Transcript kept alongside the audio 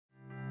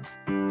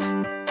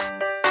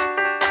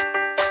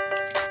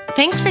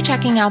Thanks for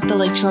checking out the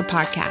Lakeshore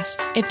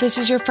Podcast. If this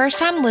is your first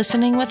time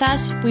listening with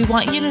us, we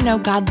want you to know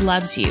God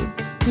loves you.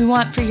 We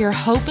want for your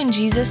hope in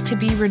Jesus to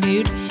be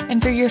renewed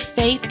and for your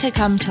faith to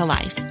come to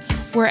life.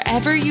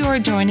 Wherever you are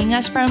joining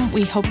us from,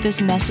 we hope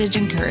this message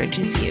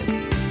encourages you.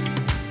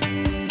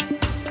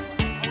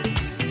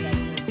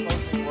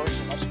 Closing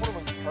worship, I just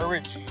want to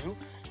encourage you.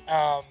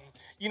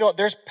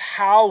 There's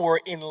power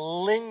in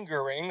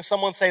lingering.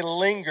 Someone say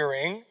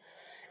lingering.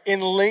 In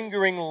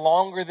lingering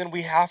longer than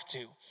we have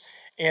to.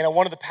 And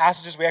one of the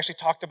passages, we actually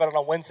talked about it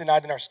on Wednesday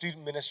night in our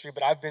student ministry,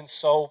 but I've been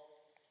so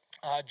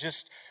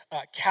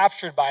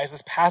captured by is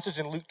this passage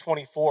in Luke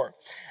 24.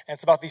 And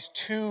it's about these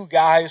two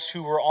guys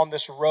who were on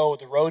this road,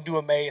 the road to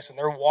Emmaus, and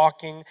they're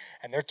walking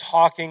and they're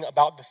talking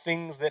about the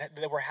things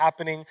that were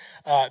happening,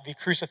 the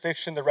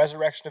crucifixion, the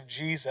resurrection of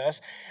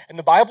Jesus. And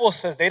the Bible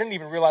says they didn't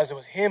even realize it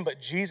was him, but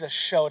Jesus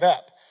showed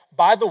up.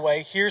 By the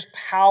way, here's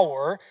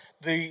power,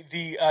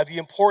 the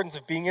importance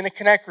of being in a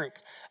connect group,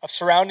 of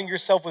surrounding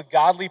yourself with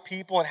godly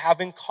people and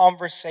having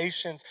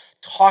conversations,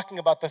 talking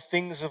about the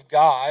things of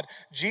God.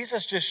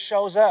 Jesus just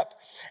shows up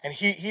and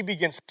he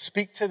begins to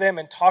speak to them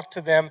and talk to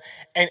them.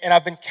 And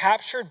I've been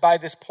captured by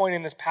this point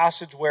in this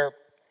passage where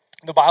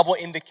the Bible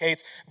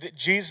indicates that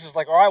Jesus is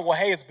like, all right, well,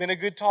 hey, it's been a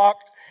good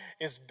talk.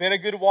 It's been a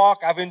good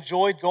walk. I've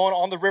enjoyed going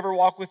on the river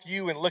walk with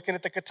you and looking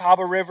at the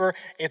Catawba River.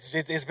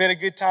 It's been a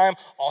good time.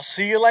 I'll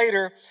see you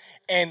later.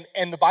 And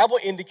the Bible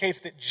indicates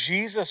that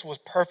Jesus was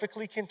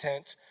perfectly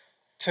content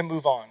to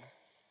move on.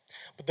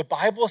 But the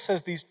Bible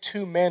says these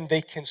two men,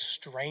 they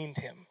constrained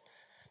him.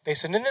 They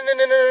said,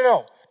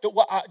 no.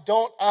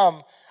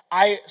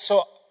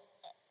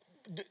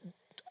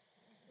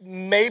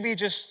 Maybe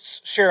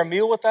just share a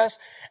meal with us.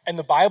 And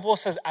the Bible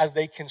says as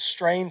they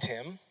constrained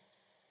him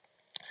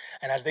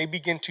and as they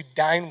begin to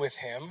dine with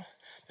him,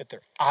 that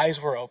their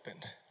eyes were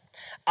opened.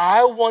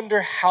 I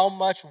wonder how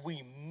much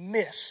we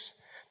miss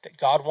that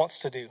God wants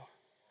to do.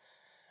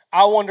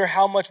 I wonder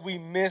how much we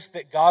miss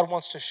that God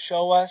wants to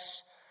show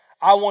us.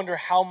 I wonder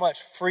how much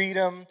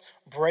freedom,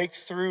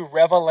 breakthrough,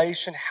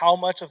 revelation, how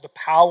much of the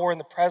power and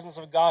the presence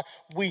of God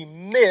we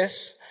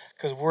miss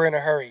because we're in a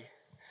hurry.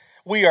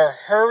 We are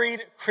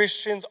hurried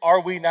Christians,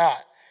 are we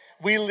not?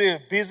 We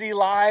live busy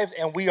lives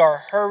and we are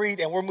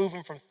hurried and we're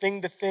moving from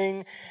thing to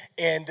thing.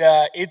 And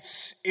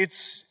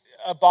it's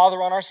a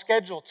bother on our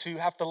schedule to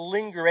have to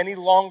linger any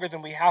longer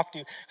than we have to.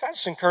 Can I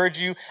just encourage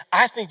you?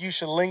 I think you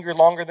should linger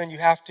longer than you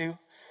have to.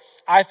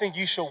 I think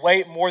you should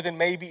wait more than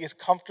maybe is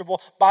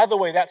comfortable. By the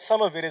way, that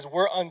some of it is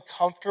we're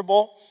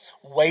uncomfortable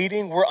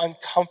waiting. We're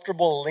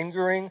uncomfortable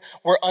lingering.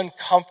 We're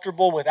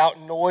uncomfortable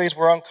without noise.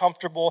 We're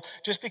uncomfortable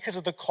just because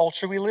of the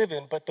culture we live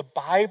in. But the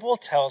Bible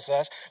tells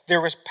us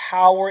there is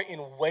power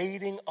in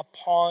waiting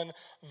upon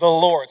the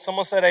Lord.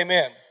 Someone said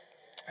amen.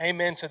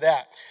 Amen to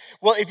that.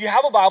 Well, if you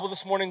have a Bible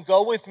this morning,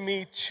 go with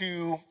me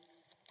to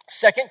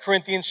 2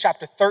 Corinthians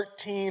chapter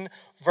 13,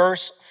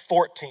 verse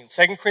 14.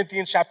 2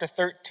 Corinthians chapter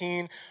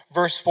 13,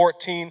 verse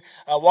 14.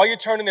 While you're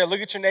turning there,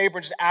 look at your neighbor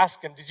and just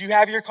ask him, did you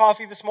have your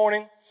coffee this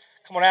morning?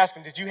 Come on, ask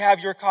him, did you have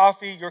your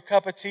coffee, your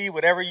cup of tea,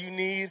 whatever you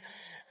need?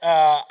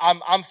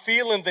 I'm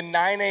feeling the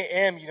 9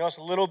 a.m., it's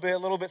a little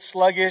bit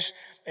sluggish,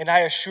 and I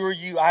assure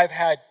you I've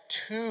had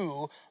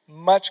too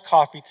much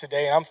coffee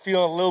today, and I'm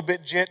feeling a little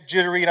bit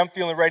jittery, and I'm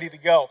feeling ready to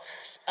go.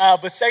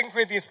 But 2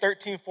 Corinthians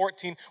 13,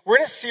 14, we're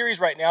in a series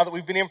right now that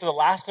we've been in for the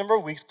last number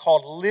of weeks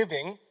called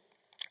Living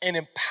an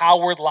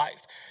Empowered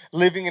Life.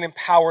 Living an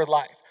Empowered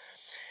Life.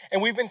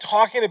 And we've been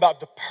talking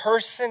about the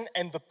person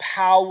and the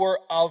power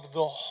of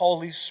the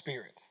Holy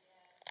Spirit.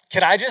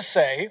 Can I just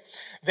say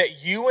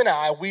that you and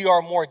I, we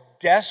are more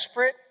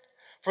desperate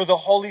for the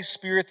Holy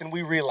Spirit than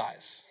we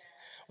realize.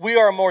 We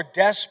are more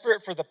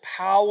desperate for the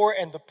power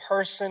and the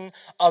person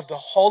of the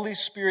Holy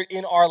Spirit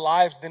in our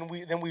lives than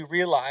we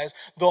realize.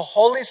 The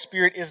Holy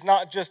Spirit is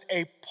not just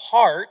a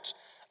part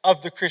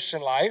of the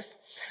Christian life,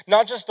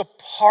 not just a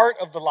part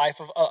of the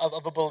life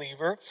of a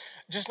believer,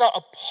 just not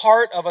a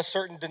part of a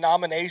certain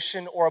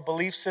denomination or a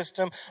belief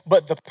system,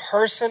 but the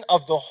person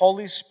of the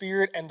Holy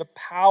Spirit and the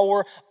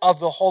power of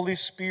the Holy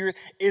Spirit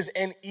is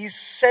an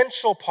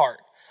essential part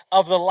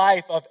of the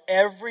life of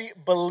every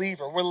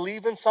believer. We're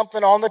leaving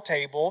something on the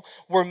table.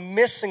 We're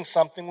missing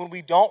something when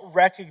we don't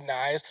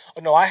recognize,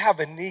 oh no, I have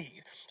a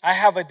need. I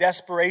have a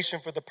desperation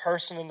for the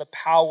person and the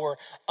power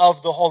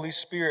of the Holy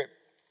Spirit.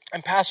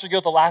 And Pastor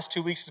Gil, the last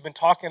 2 weeks, has been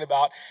talking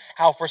about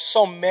how for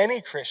so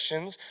many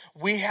Christians,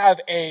 we have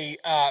a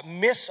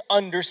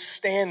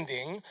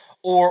misunderstanding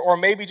or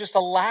maybe just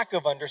a lack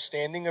of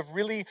understanding of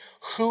really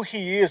who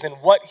he is and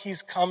what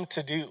he's come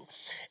to do.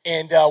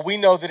 And we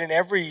know that in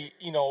every,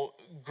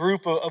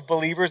 group of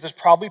believers, there's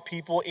probably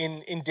people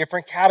in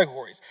different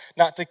categories.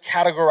 Not to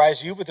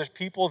categorize you, but there's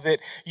people that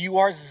you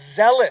are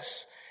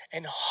zealous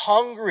and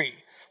hungry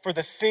for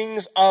the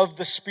things of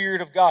the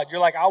Spirit of God. You're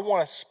like, I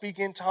want to speak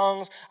in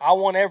tongues. I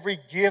want every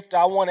gift.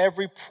 I want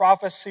every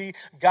prophecy.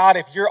 God,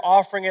 if you're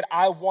offering it,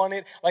 I want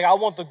it. Like, I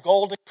want the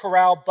Golden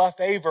Corral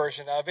buffet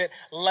version of it.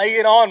 Lay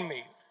it on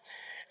me.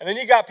 And then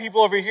you got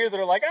people over here that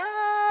are like,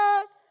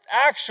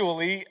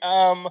 actually,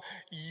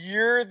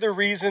 you're the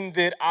reason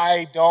that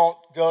I don't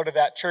go to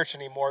that church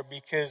anymore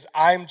because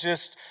I'm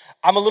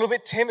a little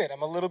bit timid.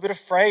 I'm a little bit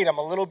afraid. I'm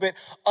a little bit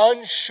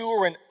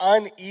unsure and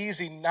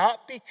uneasy,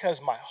 not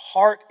because my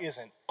heart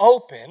isn't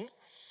open,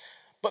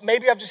 but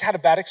maybe I've just had a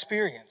bad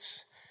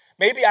experience.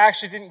 Maybe I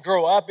actually didn't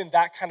grow up in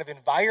that kind of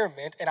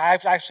environment, and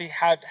I've actually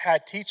had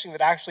teaching that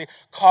actually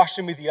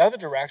cautioned me the other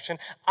direction.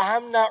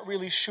 I'm not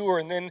really sure.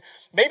 And then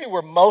maybe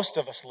where most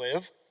of us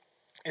live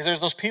is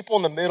there's those people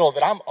in the middle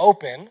that I'm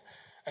open,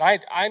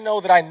 and I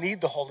know that I need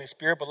the Holy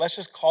Spirit, but let's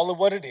just call it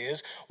what it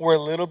is. We're a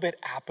little bit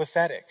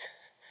apathetic.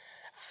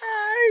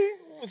 I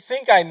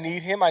think I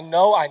need him. I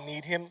know I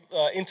need him.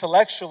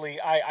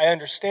 Intellectually, I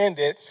understand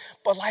it,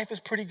 but life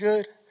is pretty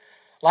good.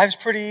 Life's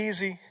pretty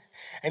easy.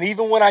 And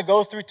even when I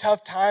go through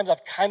tough times,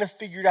 I've kind of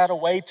figured out a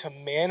way to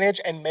manage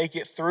and make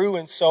it through.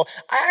 And so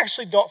I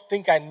actually don't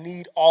think I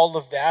need all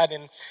of that.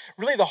 And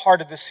really the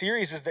heart of this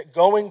series is that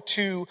going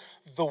to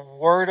the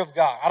Word of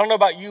God. I don't know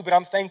about you, but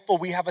I'm thankful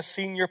we have a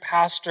senior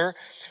pastor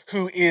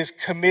who is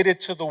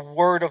committed to the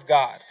Word of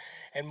God.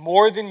 And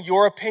more than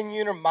your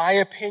opinion or my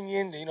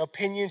opinion,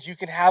 opinions, you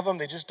can have them.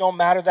 They just don't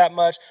matter that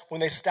much when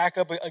they stack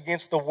up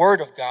against the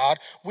Word of God.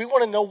 We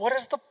want to know, what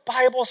does the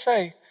Bible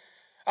say?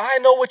 I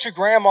know what your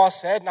grandma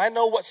said, and I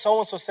know what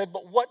so-and-so said,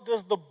 but what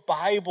does the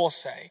Bible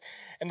say?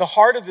 And the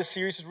heart of this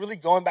series is really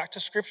going back to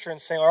Scripture and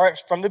saying, all right,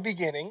 from the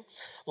beginning,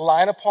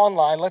 line upon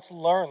line, let's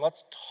learn,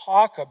 let's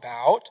talk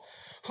about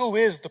who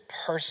is the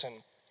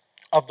person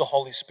of the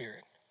Holy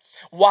Spirit.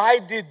 Why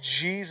did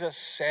Jesus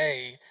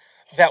say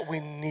that we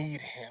need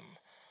him?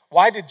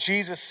 Why did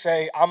Jesus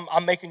say,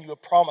 I'm making you a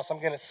promise, I'm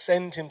going to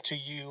send him to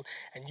you,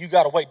 and you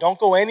got to wait. Don't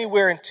go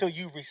anywhere until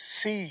you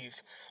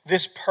receive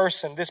this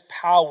person, this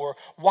power.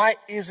 Why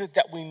is it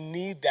that we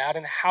need that?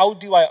 And how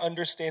do I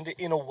understand it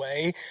in a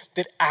way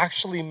that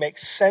actually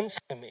makes sense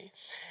to me?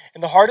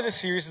 And the heart of the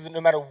series is that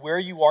no matter where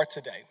you are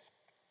today,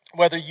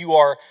 whether you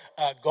are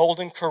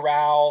Golden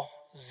Corral,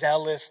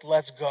 zealous,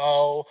 let's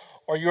go,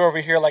 or you're over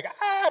here like,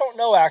 I don't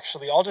know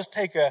actually,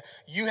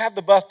 you have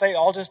the buffet,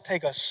 I'll just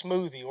take a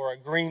smoothie or a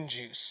green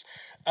juice.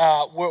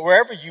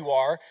 Wherever you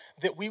are,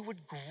 that we would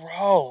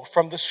grow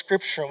from the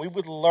Scripture and we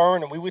would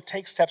learn and we would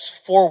take steps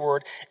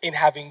forward in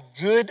having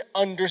good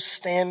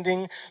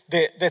understanding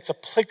that's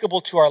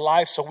applicable to our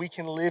life so we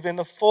can live in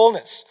the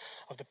fullness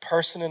of the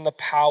person and the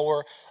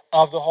power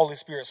of the Holy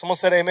Spirit. Someone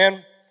said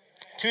amen.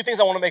 Two things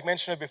I want to make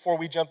mention of before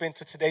we jump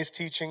into today's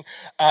teaching.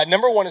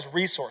 Number one is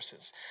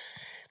resources.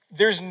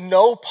 There's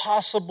no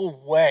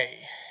possible way,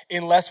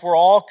 unless we're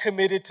all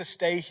committed to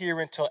stay here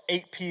until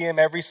 8 p.m.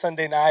 every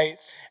Sunday night.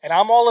 And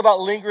I'm all about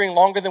lingering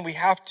longer than we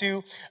have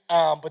to,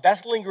 but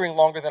that's lingering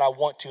longer than I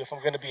want to, if I'm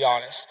going to be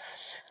honest.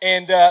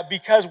 And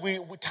because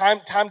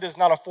time does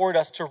not afford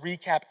us to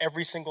recap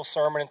every single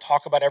sermon and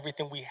talk about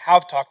everything we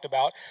have talked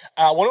about,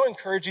 I want to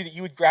encourage you that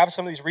you would grab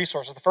some of these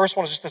resources. The first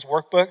one is just this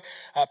workbook.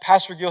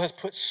 Pastor Gil has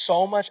put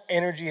so much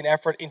energy and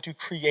effort into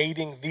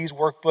creating these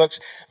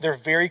workbooks. They're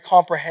very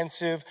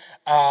comprehensive.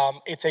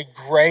 It's a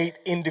great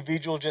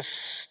individual just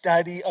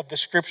study of the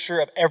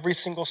Scripture of every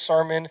single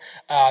sermon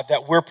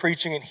that we're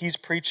preaching and he's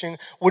preaching.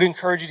 Would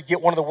encourage you to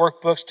get one of the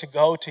workbooks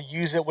to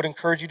use it. Would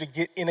encourage you to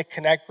get in a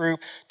connect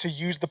group, to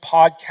use the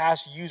podcast,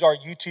 use our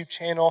YouTube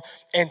channel,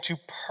 and to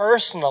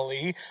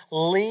personally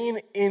lean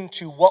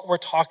into what we're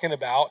talking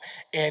about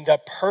and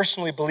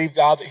personally believe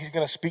God that he's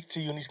going to speak to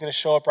you and he's going to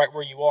show up right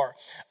where you are.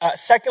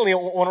 Secondly, I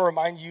want to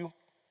remind you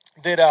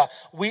that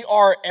we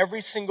are,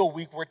 every single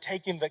week, we're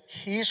taking the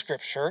key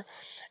Scripture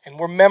and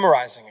we're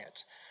memorizing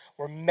it.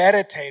 We're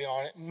meditating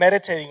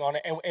on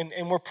it,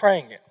 and we're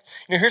praying it.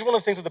 Here's one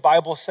of the things that the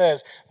Bible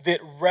says,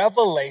 that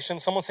revelation,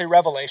 someone say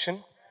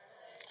revelation.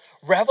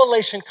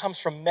 Revelation comes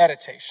from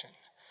meditation.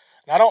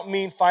 And I don't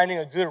mean finding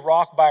a good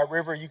rock by a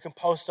river you can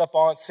post up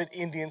on, sit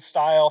Indian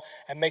style,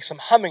 and make some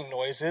humming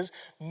noises.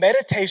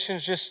 Meditation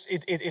is just,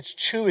 it's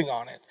chewing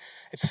on it.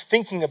 It's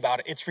thinking about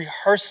it. It's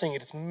rehearsing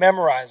it. It's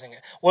memorizing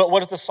it. What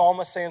does the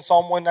psalmist say in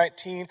Psalm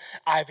 119?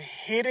 I've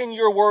hidden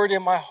your word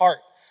in my heart,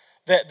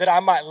 that I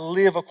might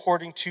live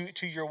according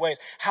to your ways.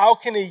 How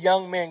can a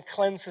young man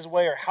cleanse his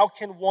way, or how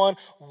can one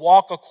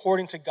walk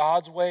according to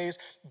God's ways?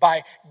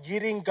 By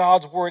getting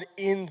God's word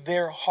in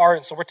their heart.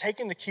 And so we're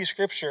taking the key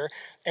Scripture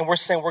and we're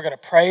saying we're going to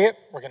pray it,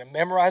 we're going to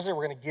memorize it,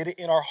 we're going to get it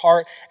in our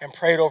heart and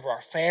pray it over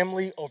our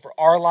family, over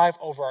our life,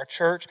 over our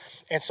church.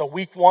 And so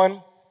week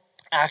one,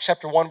 Acts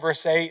chapter 1,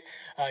 verse 8,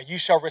 you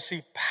shall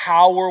receive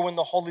power when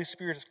the Holy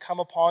Spirit has come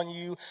upon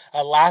you.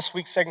 Last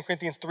week, 2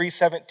 Corinthians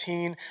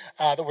 3:17,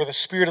 where the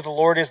Spirit of the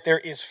Lord is, there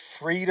is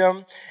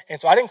freedom. And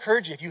so I'd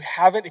encourage you,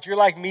 if you're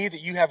like me,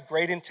 that you have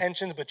great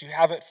intentions, but you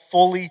haven't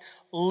fully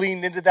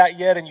leaned into that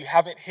yet, and you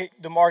haven't hit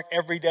the mark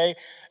every day,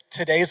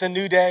 today's a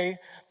new day.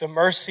 The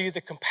mercy, the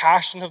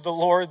compassion of the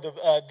Lord,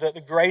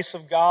 the grace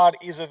of God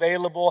is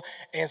available.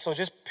 And so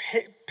just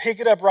pick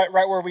it up right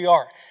where we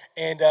are.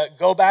 And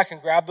go back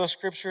and grab those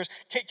scriptures.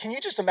 Can you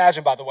just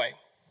imagine, by the way,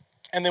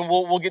 and then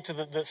we'll get to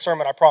the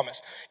sermon, I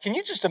promise. Can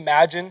you just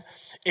imagine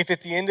if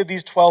at the end of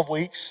these 12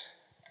 weeks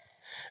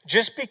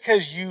Just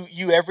because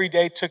you every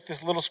day took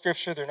this little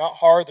scripture, they're not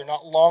hard, they're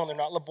not long, they're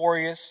not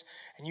laborious,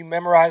 and you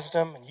memorized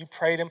them and you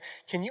prayed them,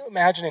 can you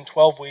imagine in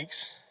 12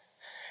 weeks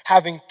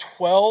having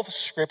 12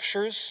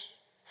 scriptures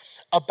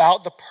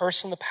about the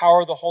person, the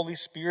power of the Holy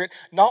Spirit,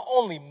 not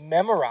only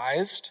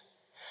memorized,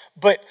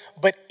 but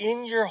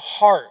in your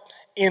heart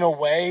in a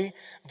way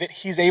that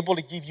he's able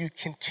to give you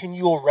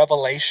continual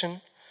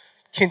revelation,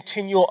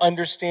 continual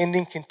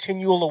understanding,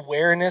 continual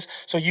awareness,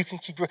 so you can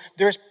keep,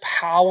 there's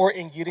power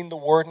in getting the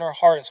word in our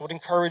heart. And so I would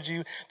encourage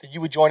you that you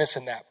would join us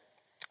in that.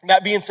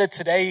 That being said,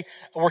 today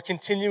we're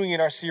continuing in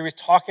our series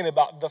talking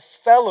about the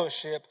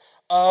fellowship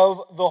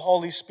of the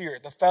Holy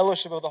Spirit, the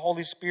fellowship of the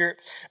Holy Spirit.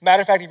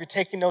 Matter of fact, if you're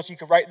taking notes, you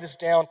can write this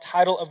down.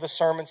 Title of the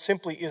sermon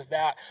simply is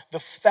that, the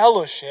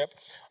fellowship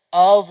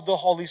of the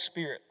Holy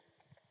Spirit.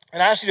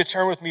 And I ask you to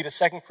turn with me to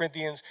 2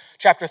 Corinthians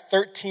chapter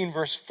 13,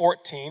 verse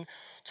 14.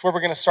 It's where we're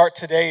going to start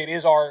today. It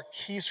is our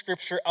key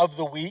scripture of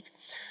the week.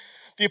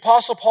 The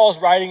Apostle Paul is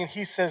writing and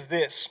he says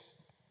this: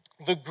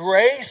 "The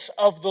grace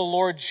of the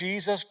Lord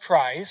Jesus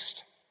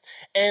Christ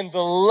and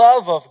the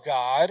love of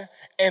God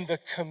and the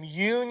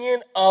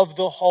communion of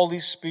the Holy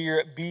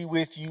Spirit be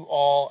with you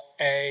all.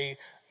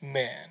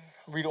 Amen."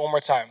 Read it one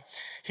more time.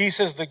 He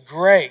says the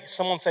grace,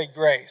 someone say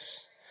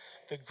grace.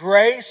 The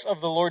grace of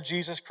the Lord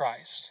Jesus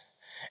Christ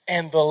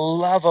and the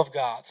love of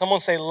God. Someone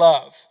say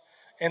love.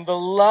 And the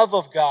love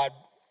of God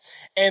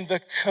and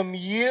the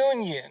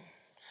communion.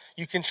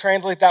 You can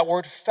translate that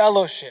word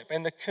fellowship,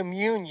 and the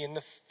communion,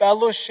 the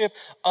fellowship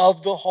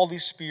of the Holy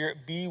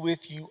Spirit be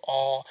with you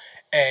all.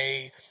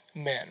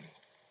 Amen.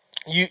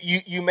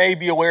 You may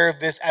be aware of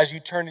this as you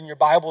turned in your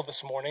Bible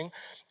this morning,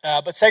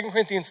 but 2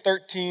 Corinthians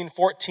 13,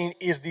 14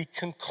 is the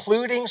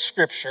concluding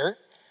scripture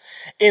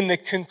in the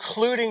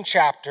concluding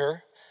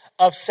chapter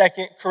of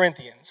 2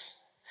 Corinthians.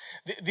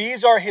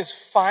 These are his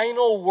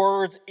final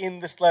words in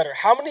this letter.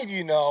 How many of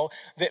you know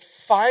that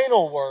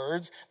final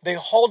words, they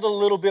hold a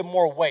little bit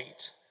more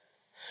weight?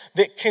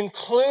 That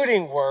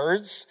concluding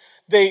words,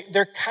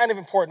 they're kind of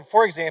important.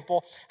 For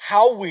example,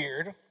 how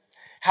weird,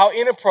 how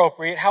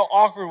inappropriate, how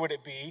awkward would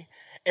it be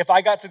if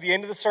I got to the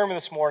end of the sermon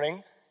this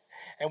morning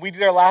and we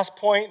did our last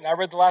point and I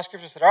read the last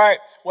scripture and said, "All right,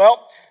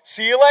 well,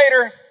 see you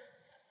later."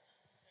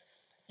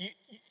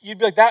 You'd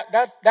be like,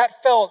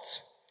 that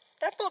felt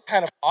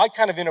kind of odd,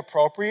 kind of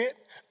inappropriate.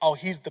 Oh,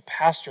 he's the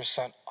pastor's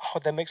son. Oh,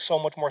 that makes so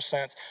much more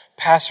sense.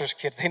 Pastor's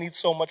kids, they need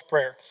so much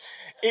prayer.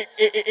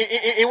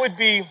 It would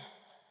be,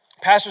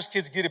 pastor's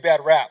kids get a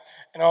bad rap.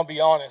 And I'll be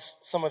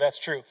honest, some of that's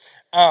true.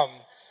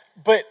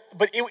 But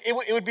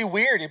it would be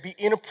weird. It'd be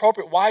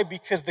inappropriate. Why?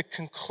 Because the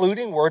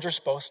concluding words are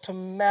supposed to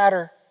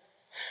matter.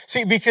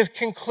 See, because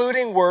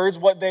concluding words,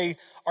 what they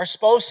are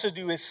supposed to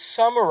do is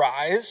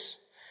summarize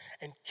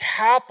and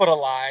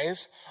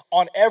capitalize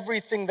on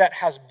everything that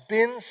has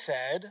been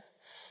said,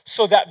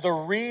 so that the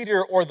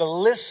reader or the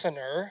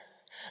listener,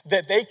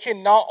 that they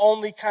can not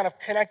only kind of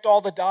connect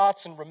all the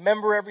dots and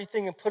remember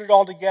everything and put it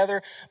all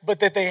together, but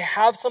that they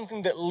have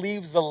something that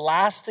leaves a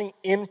lasting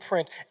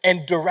imprint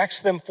and directs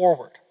them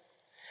forward.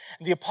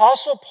 The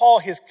Apostle Paul,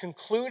 his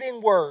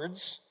concluding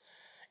words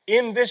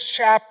in this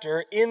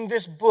chapter, in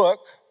this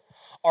book,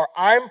 are,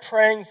 "I'm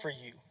praying for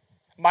you.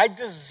 My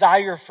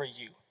desire for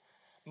you,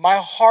 my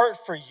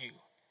heart for you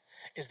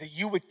is that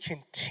you would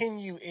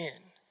continue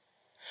in.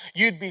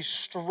 You'd be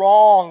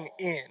strong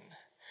in.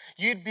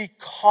 You'd be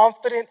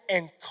confident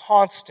and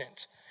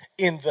constant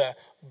in the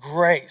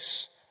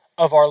grace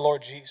of our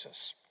Lord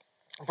Jesus."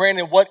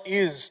 Brandon, what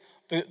is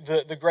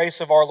the grace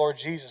of our Lord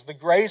Jesus? The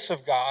grace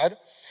of God,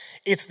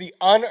 it's the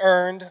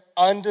unearned,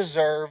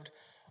 undeserved,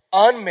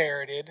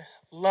 unmerited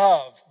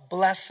love,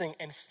 blessing,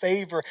 and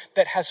favor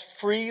that has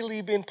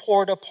freely been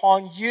poured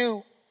upon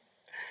you.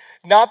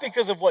 Not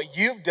because of what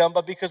you've done,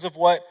 but because of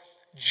what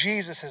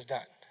Jesus has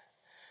done.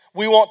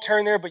 We won't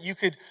turn there, but you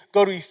could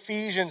go to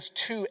Ephesians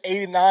 2,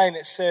 8 and 9.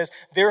 It says,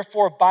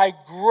 "Therefore by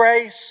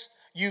grace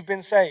you've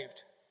been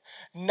saved,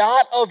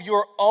 not of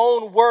your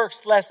own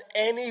works, lest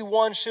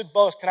anyone should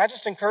boast." Can I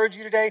just encourage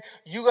you today?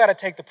 You got to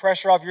take the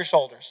pressure off your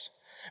shoulders,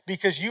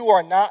 because you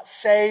are not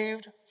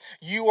saved.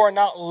 You are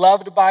not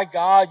loved by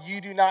God.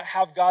 You do not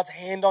have God's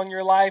hand on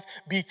your life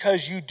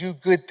because you do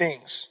good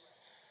things.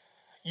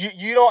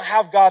 You don't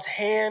have God's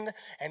hand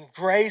and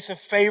grace and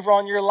favor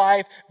on your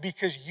life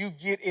because you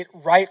get it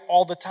right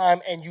all the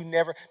time and you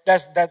never,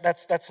 that's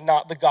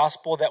not the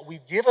gospel that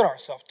we've given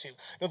ourselves to.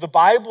 No, the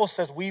Bible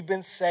says we've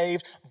been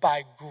saved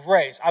by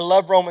grace. I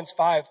love Romans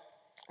 5,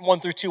 1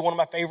 through 2, one of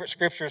my favorite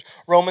scriptures.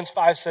 Romans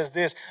 5 says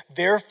this: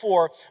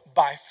 "Therefore,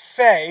 by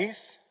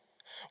faith,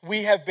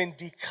 we have been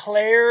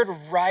declared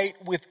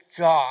right with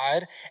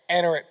God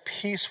and are at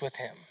peace with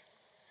him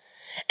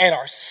and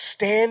are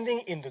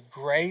standing in the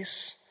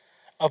grace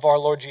of our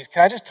Lord Jesus."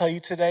 Can I just tell you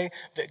today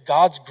that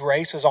God's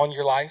grace is on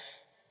your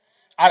life?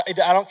 I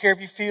don't care if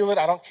you feel it.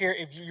 I don't care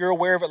if you're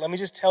aware of it. Let me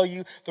just tell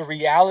you, the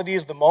reality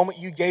is the moment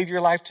you gave your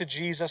life to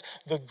Jesus,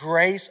 the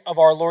grace of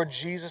our Lord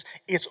Jesus,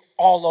 it's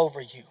all over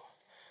you.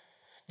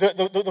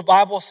 The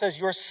Bible says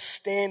you're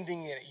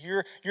standing in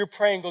it. You're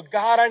praying, go,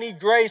 "God, I need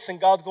grace." And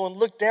God's going,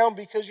 "Look down,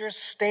 because you're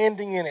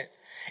standing in it.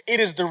 It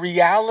is the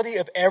reality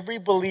of every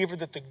believer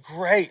that the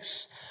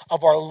grace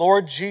of our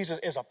Lord Jesus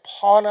is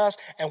upon us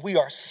and we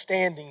are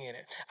standing in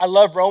it. I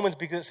love Romans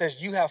because it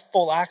says you have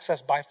full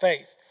access by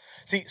faith.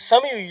 See,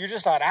 some of you, you're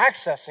just not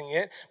accessing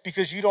it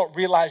because you don't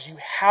realize you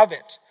have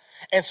it.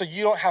 And so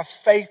you don't have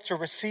faith to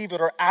receive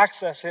it or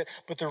access it.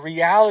 But the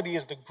reality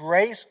is the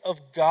grace of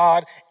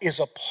God is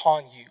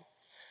upon you.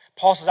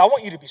 Paul says, I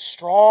want you to be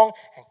strong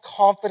and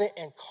confident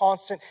and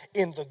constant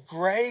in the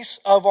grace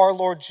of our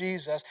Lord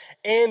Jesus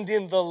and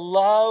in the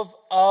love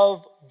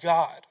of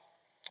God.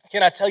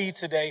 Can I tell you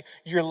today,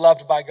 you're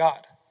loved by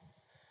God?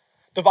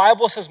 The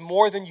Bible says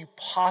more than you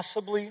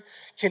possibly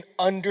can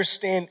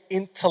understand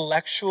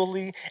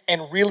intellectually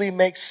and really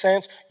make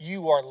sense,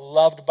 you are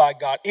loved by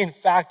God. In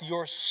fact,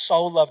 you're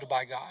so loved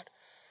by God.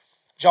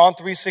 John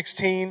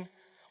 3:16, one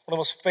of the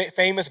most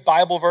famous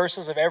Bible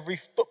verses of every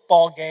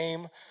football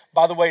game.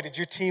 By the way, did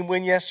your team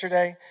win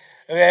yesterday?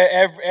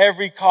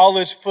 Every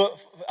college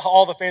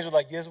all the fans are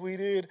like, yes, we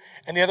did.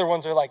 And the other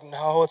ones are like,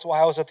 no, it's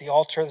why I was at the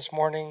altar this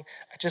morning.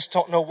 I just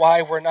don't know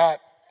why we're not.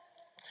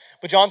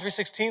 But John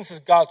 3:16 says,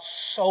 God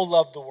so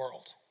loved the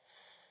world.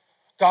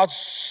 God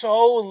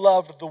so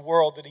loved the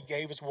world that he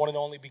gave his one and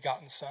only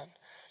begotten son.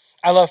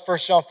 I love 1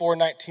 John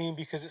 4:19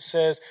 because it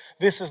says,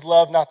 this is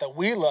love, not that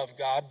we love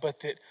God, but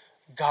that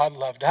God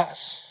loved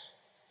us.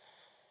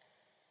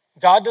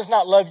 God does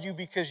not love you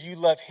because you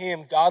love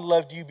him. God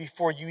loved you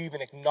before you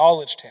even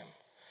acknowledged him,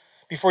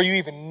 before you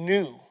even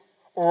knew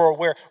or were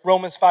aware.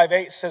 Romans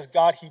 5:8 says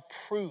God, he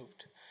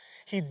proved,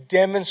 he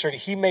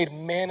demonstrated, he made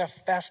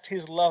manifest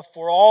his love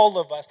for all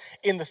of us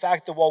in the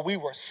fact that while we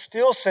were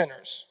still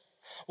sinners,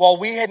 while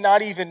we had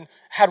not even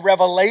had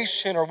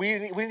revelation or we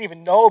didn't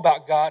even know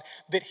about God,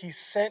 that he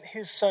sent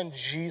his son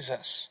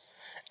Jesus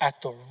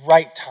at the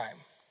right time.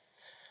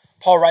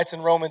 Paul writes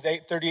in Romans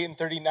 8:38 and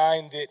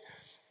 39 that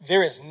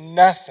there is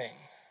nothing,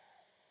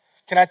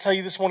 can I tell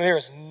you this morning, there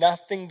is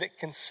nothing that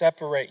can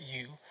separate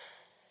you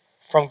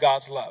from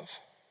God's love.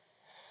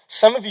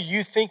 Some of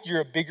you think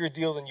you're a bigger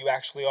deal than you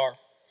actually are.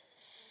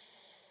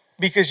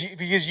 Because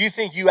you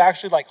think you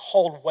actually like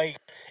hold weight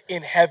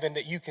in heaven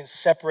that you can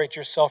separate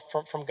yourself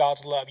from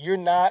God's love. You're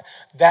not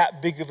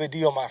that big of a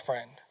deal, my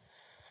friend.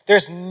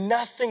 There's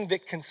nothing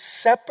that can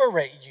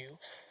separate you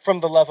from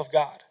the love of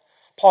God.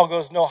 Paul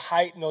goes, no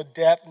height, no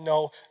depth,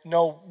 no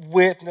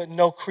width,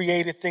 no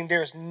created thing.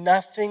 There's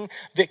nothing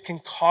that can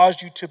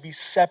cause you to be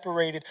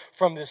separated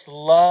from this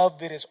love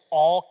that is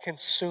all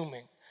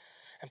consuming.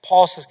 And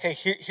Paul says, okay,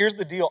 here's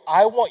the deal.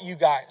 I want you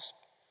guys,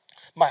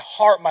 my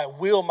heart, my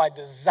will, my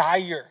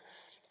desire,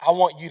 I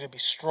want you to be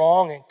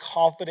strong and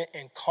confident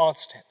and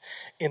constant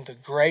in the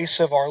grace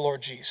of our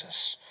Lord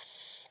Jesus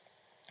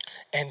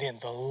and in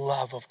the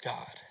love of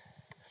God.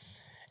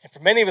 And for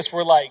many of us,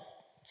 we're like,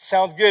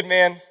 sounds good,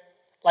 man.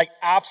 Like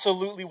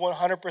absolutely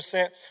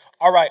 100%.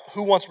 All right,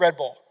 who wants Red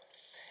Bull?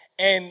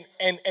 And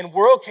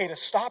we're okay to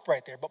stop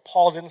right there, but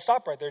Paul didn't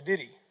stop right there,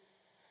 did he?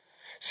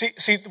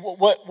 See,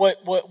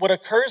 what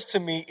occurs to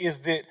me is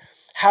that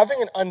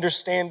having an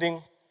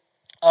understanding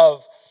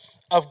of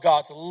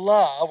God's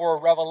love or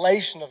a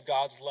revelation of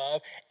God's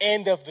love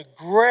and of the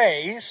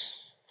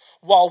grace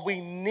while we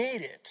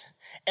need it.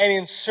 And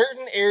in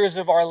certain areas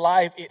of our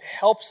life, it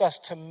helps us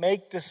to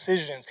make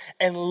decisions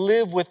and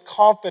live with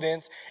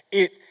confidence.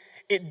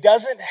 It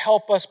doesn't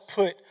help us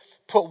put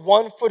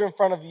one foot in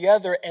front of the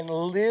other and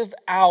live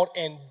out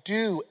and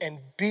do and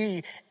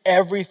be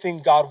everything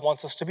God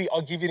wants us to be.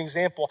 I'll give you an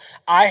example.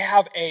 I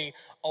have a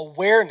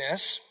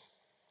awareness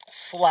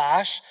 /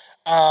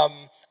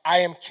 I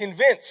am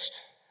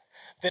convinced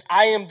that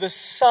I am the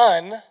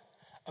son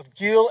of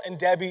Gil and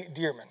Debbie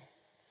Dearman.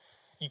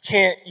 You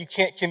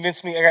can't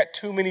convince me. I got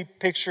too many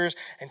pictures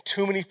and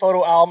too many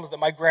photo albums that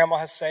my grandma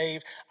has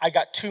saved. I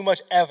got too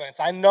much evidence.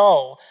 I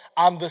know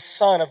I'm the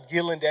son of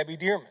Gil and Debbie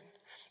Dearman.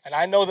 And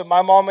I know that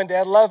my mom and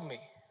dad love me.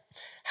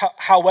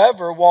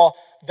 However, while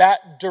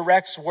that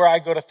directs where I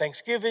go to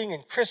Thanksgiving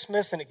and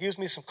Christmas and it gives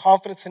me some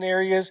confidence in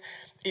areas,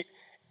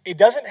 it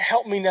doesn't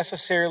help me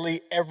necessarily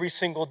every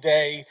single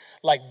day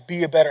like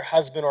be a better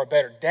husband or a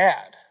better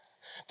dad.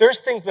 There's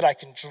things that I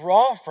can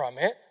draw from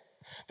it.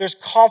 There's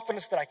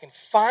confidence that I can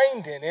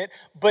find in it,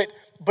 but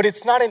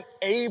it's not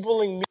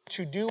enabling me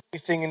to do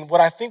anything. And what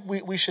I think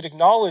we should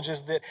acknowledge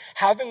is that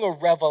having a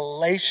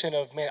revelation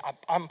of, man,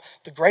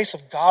 the grace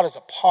of God is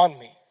upon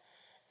me.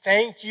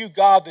 Thank you,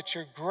 God, that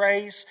your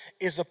grace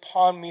is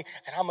upon me,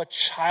 and I'm a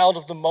child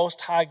of the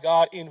Most High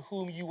God in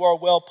whom you are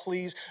well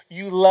pleased.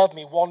 You love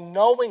me. While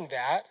knowing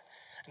that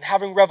and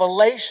having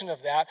revelation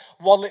of that,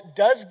 while it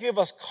does give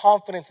us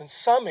confidence in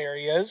some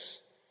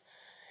areas,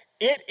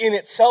 it in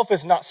itself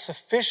is not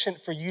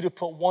sufficient for you to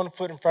put one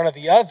foot in front of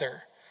the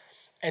other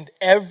and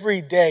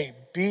every day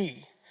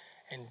be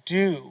and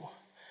do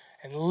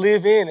and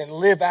live in and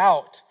live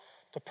out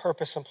the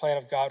purpose and plan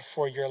of God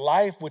for your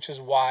life, which is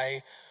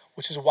why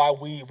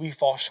we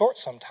fall short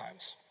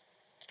sometimes.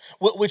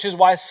 Which is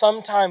why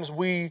sometimes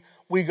we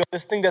go,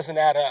 this thing doesn't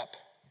add up.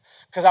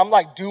 Because I'm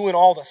like doing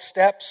all the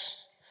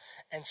steps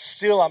and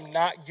still I'm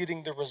not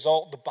getting the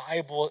result the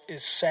Bible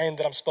is saying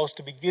that I'm supposed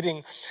to be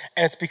getting.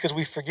 And it's because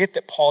we forget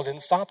that Paul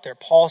didn't stop there.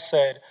 Paul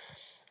said,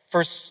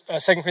 2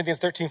 Corinthians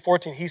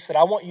 13:14, he said,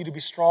 I want you to be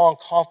strong,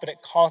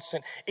 confident,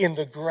 constant in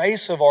the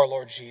grace of our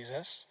Lord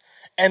Jesus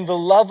and the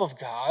love of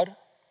God.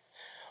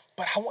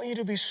 But I want you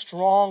to be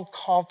strong,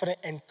 confident,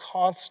 and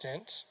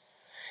constant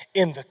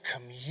in the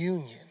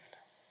communion,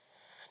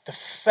 the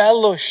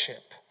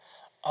fellowship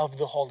of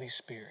the Holy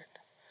Spirit.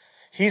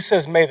 He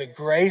says, may the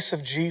grace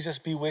of Jesus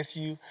be with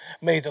you.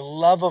 May the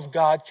love of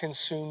God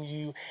consume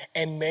you.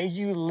 And may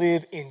you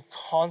live in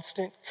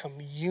constant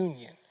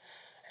communion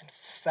and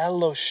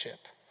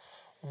fellowship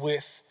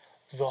with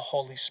the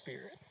Holy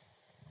Spirit.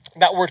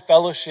 That word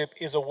fellowship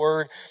is a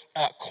word,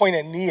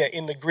 koinonia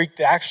in the Greek,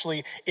 that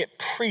actually it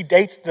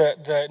predates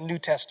the New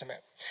Testament.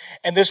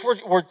 And this word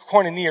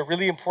koinonia,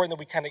 really important that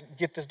we kind of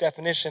get this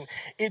definition.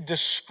 It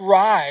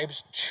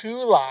describes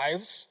two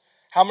lives.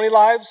 How many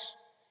lives?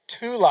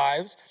 Two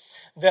lives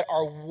that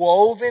are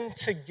woven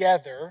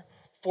together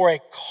for a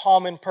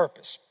common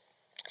purpose.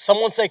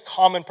 Someone say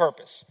common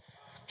purpose.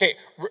 Okay,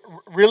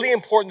 really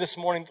important this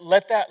morning.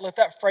 Let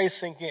that phrase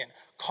sink in.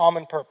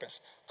 Common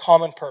purpose,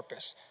 common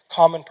purpose,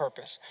 common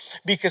purpose.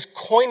 Because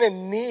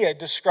koinonia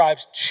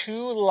describes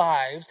two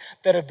lives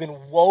that have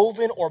been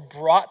woven or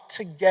brought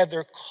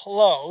together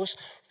close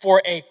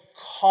for a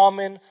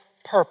common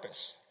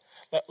purpose.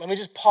 Let me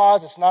just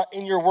pause. It's not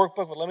in your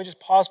workbook, but let me just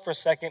pause for a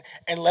second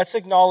and let's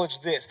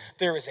acknowledge this.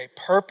 There is a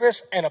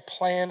purpose and a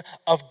plan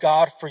of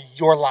God for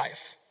your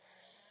life.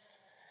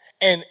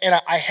 And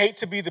I hate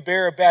to be the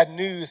bearer of bad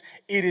news.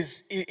 It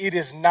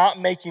is not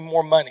making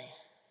more money.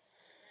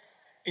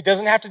 It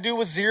doesn't have to do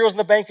with zeros in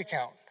the bank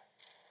account.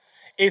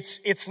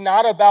 It's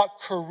not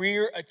about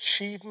career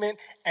achievement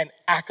and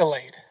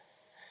accolade.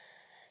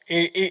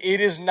 It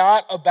is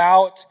not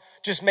about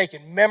just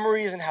making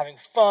memories and having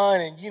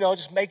fun and,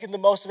 just making the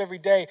most of every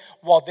day.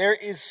 While there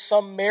is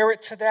some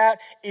merit to that,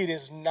 it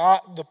is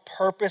not the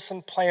purpose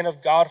and plan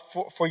of God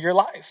for your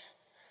life.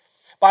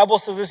 Bible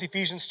says this,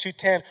 Ephesians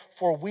 2:10,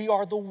 for we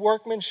are the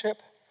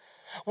workmanship.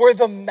 We're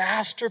the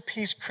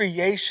masterpiece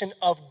creation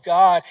of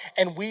God,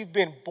 and we've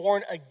been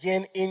born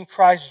again in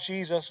Christ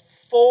Jesus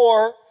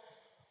for,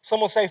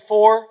 someone say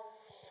for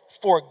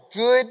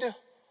good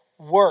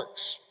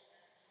works,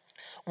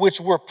 which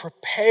were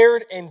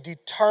prepared and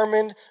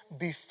determined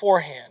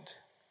beforehand.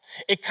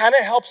 It kind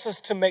of helps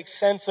us to make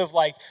sense of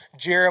like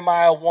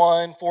Jeremiah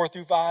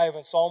 1:4-5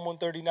 and Psalm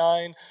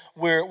 139,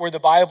 where the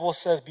Bible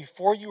says,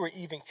 before you were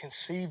even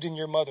conceived in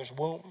your mother's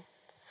womb,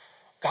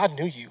 God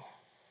knew you.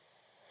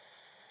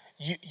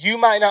 You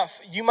might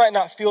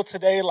not feel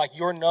today like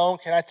you're known.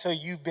 Can I tell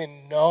you, you've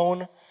been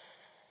known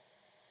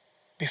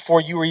before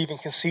you were even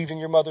conceived in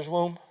your mother's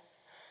womb?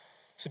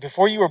 So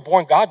before you were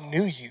born, God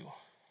knew you.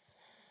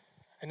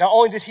 And not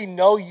only did he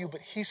know you,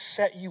 but he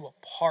set you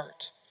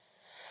apart.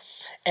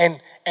 And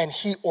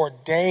he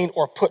ordained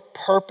or put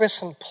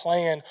purpose and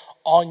plan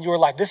on your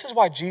life. This is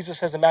why Jesus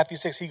says in Matthew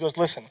 6, he goes,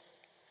 listen,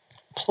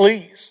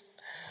 please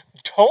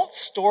don't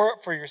store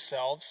up for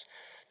yourselves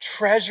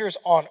treasures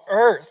on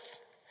earth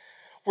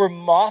where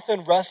moth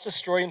and rust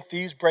destroy and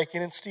thieves break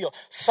in and steal.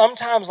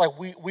 Sometimes like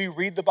we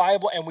read the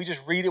Bible and we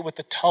just read it with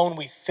the tone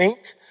we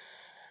think.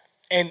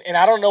 And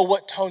I don't know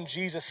what tone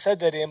Jesus said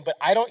that in, but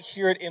I don't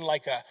hear it in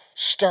like a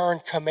stern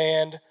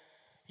command.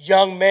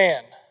 Young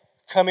man,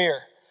 come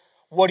here.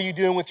 What are you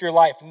doing with your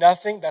life?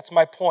 Nothing. That's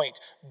my point.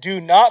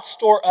 Do not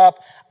store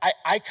up.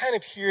 I kind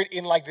of hear it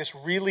in like this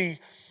really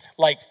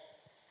like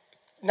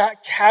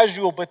not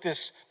casual, but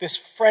this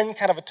friend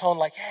kind of a tone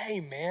like, hey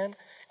man,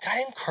 can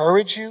I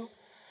encourage you?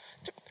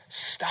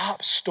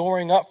 Stop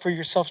storing up for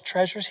yourselves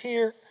treasures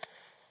here.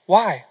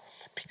 Why?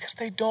 Because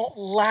they don't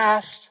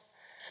last.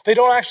 They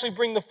don't actually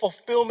bring the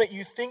fulfillment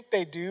you think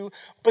they do,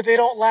 but they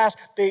don't last.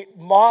 They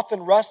moth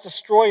and rust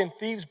destroy and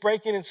thieves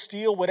break in and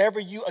steal. Whatever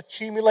you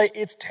accumulate,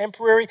 it's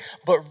temporary,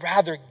 but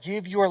rather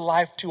give your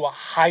life to a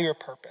higher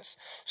purpose.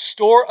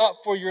 Store up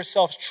for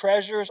yourselves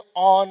treasures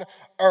on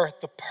earth.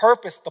 The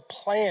purpose, the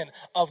plan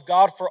of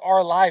God for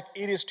our life,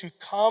 it is to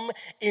come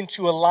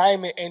into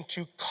alignment and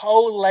to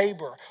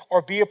co-labor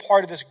or be a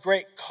part of this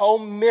great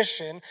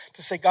co-mission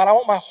to say, God, I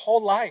want my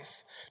whole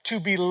life to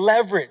be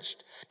leveraged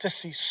to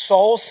see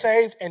souls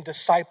saved and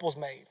disciples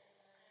made.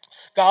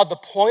 God, the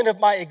point of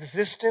my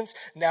existence,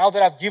 now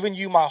that I've given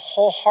you my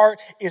whole heart,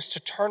 is to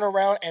turn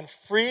around and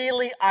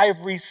freely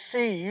I've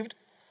received,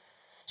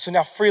 so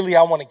now freely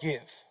I want to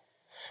give.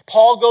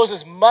 Paul goes,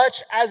 as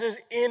much as is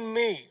in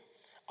me,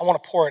 I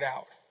want to pour it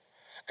out.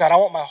 God, I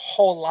want my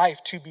whole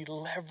life to be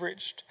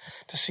leveraged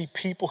to see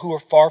people who are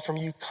far from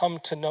you come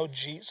to know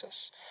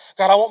Jesus.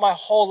 God, I want my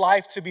whole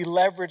life to be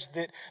leveraged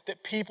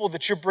that people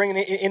that you're bringing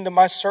into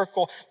my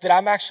circle, that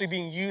I'm actually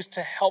being used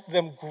to help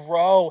them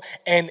grow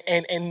and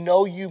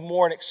know you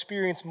more and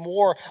experience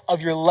more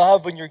of your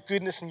love and your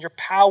goodness and your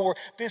power.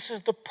 This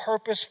is the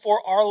purpose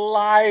for our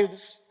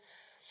lives.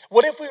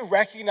 What if we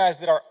recognize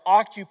that our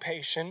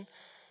occupation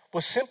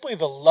was simply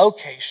the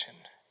location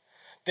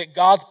that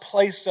God's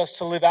placed us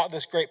to live out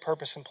this great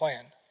purpose and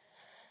plan?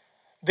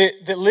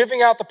 That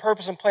living out the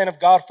purpose and plan of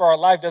God for our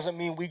life doesn't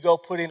mean we go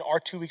put in our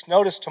 2 weeks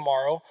notice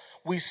tomorrow,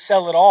 we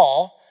sell it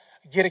all,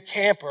 get a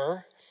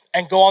camper,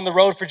 and go on the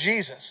road for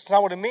Jesus. It's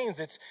not what it means.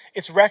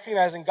 It's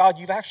recognizing, God,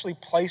 you've actually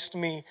placed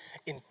me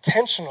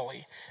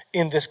intentionally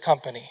in this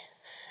company,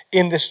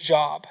 in this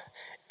job,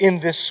 in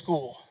this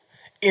school,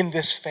 in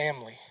this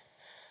family.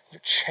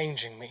 You're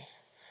changing me.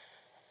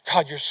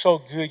 God, you're so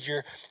good.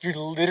 You're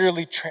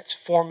literally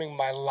transforming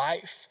my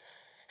life.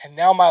 And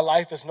now my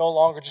life is no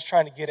longer just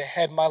trying to get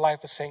ahead. My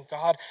life is saying,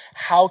 God,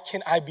 how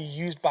can I be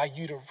used by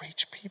you to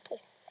reach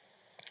people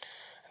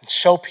and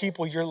show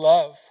people your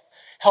love?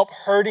 Help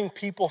hurting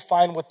people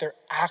find what they're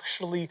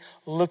actually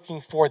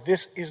looking for.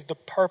 This is the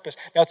purpose.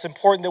 Now, it's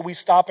important that we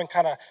stop and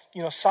kind of,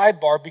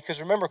 sidebar,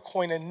 because remember,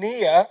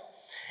 koinonia,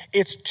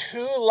 it's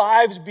two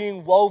lives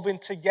being woven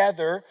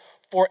together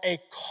for a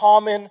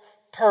common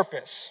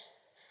purpose.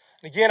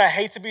 And again, I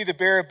hate to be the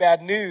bearer of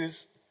bad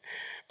news,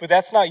 but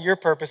that's not your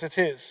purpose, it's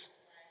his.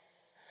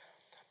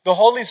 The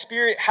Holy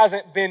Spirit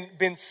hasn't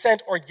been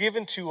sent or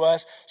given to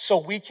us so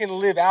we can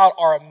live out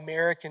our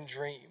American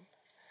dream.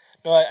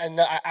 No, and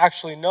I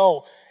actually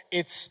know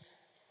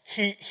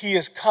he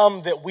has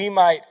come that we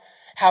might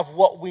have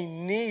what we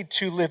need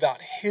to live out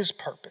his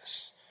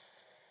purpose.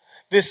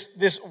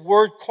 This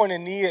word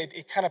koinonia,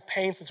 it kind of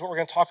paints, it's what we're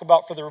going to talk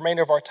about for the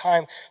remainder of our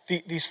time,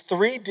 these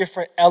three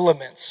different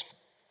elements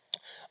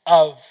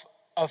of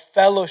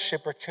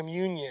fellowship or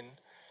communion.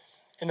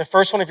 And the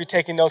first one, if you're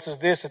taking notes, is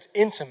this: it's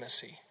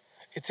intimacy.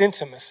 It's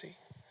intimacy.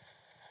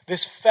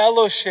 This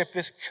fellowship,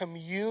 this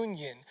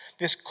communion,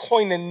 this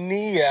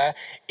koinonia,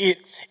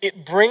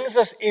 it brings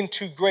us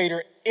into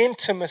greater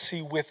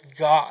intimacy with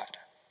God.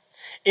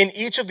 In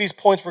each of these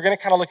points, we're going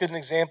to kind of look at an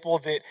example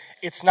that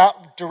it's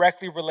not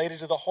directly related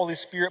to the Holy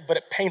Spirit, but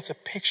it paints a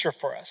picture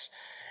for us.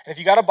 And if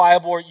you got a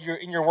Bible or you're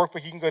in your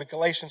workbook, you can go to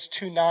Galatians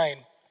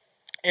 2:9.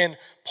 And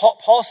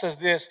Paul says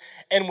this: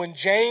 and when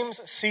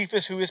James,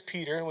 Cephas, who is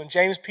Peter, and when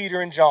James, Peter,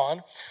 and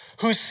John,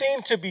 who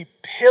seemed to be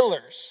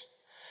pillars,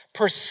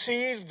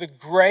 perceived the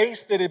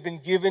grace that had been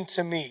given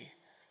to me,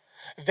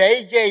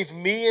 they gave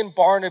me and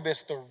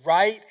Barnabas the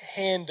right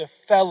hand of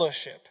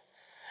fellowship,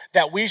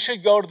 that we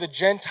should go to the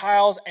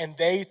Gentiles and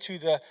they to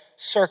the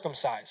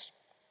circumcised.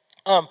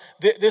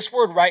 This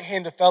word right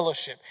hand of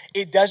fellowship,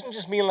 it doesn't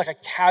just mean like a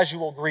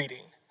casual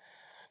greeting.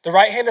 The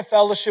right hand of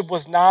fellowship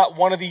was not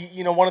one of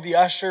the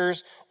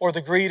ushers or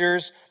the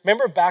greeters.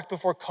 Remember back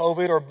before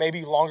COVID, or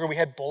maybe longer, we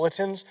had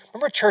bulletins.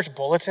 Remember church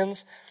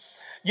bulletins?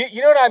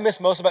 You know what I miss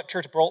most about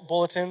church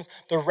bulletins?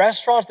 The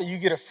restaurants that you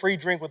get a free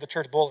drink with the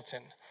church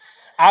bulletin.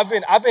 I've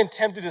been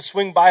tempted to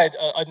swing by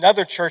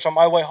another church on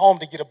my way home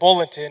to get a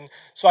bulletin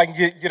so I can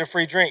get a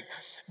free drink.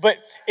 But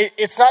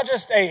it's not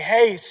just a,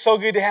 hey, so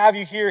good to have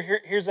you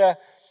here. Here's a,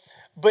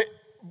 but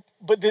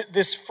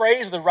this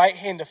phrase, the right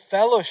hand of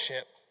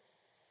fellowship,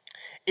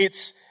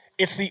 it's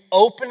the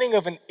opening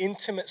of an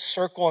intimate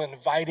circle and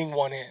inviting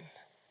one in.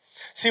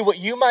 See, what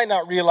you might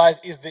not realize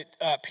is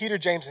that Peter,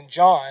 James, and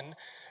John,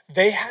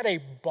 they had a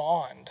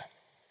bond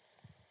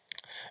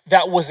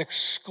that was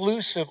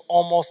exclusive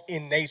almost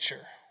in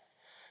nature.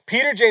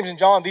 Peter, James, and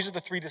John, these are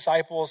the three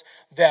disciples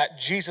that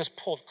Jesus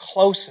pulled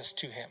closest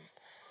to him.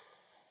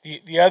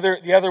 The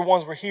other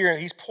ones were here,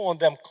 and he's pulling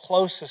them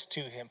closest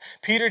to him.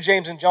 Peter,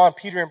 James, and John,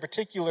 Peter in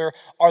particular,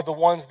 are the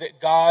ones that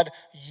God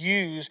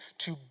used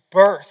to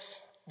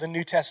birth the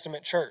New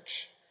Testament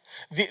church.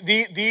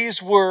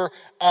 These were,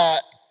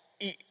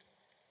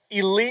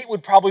 elite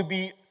would probably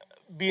be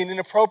an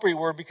inappropriate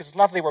word, because it's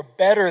not that they were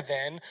better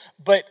than,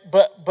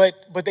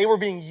 but they were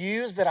being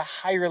used at a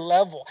higher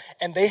level.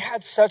 And they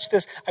had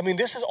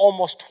this is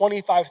almost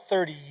 25,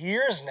 30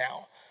 years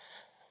now.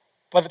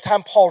 By the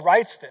time Paul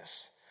writes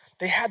this,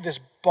 they had this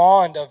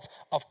bond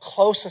of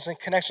closeness and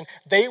connection.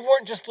 They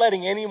weren't just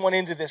letting anyone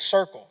into this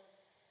circle.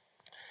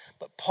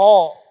 But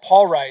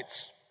Paul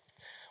writes,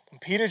 when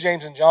Peter,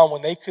 James, and John,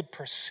 when they could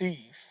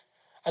perceive,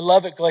 I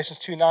love it, Galatians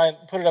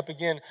 2:9, put it up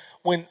again,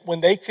 when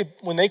they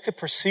could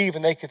perceive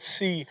and they could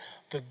see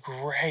the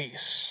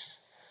grace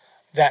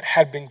that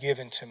had been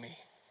given to me.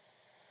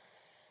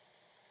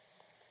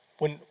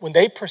 When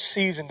they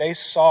perceived and they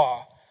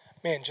saw,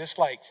 man, just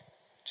like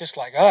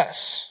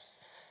us,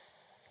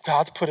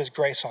 God's put his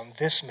grace on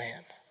this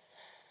man.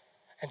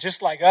 And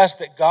just like us,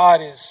 that God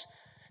is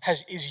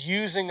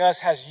using us,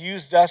 has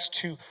used us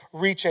to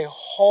reach a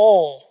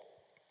whole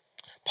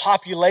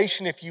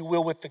population, if you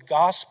will, with the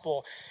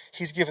gospel.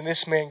 He's given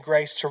this man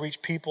grace to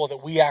reach people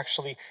that we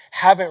actually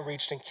haven't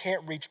reached and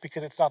can't reach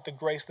because it's not the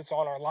grace that's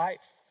on our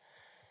life.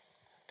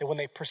 That when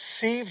they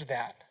perceived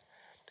that,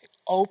 they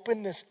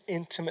opened this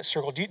intimate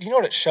circle. Do you know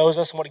what it shows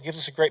us and what it gives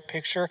us a great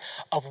picture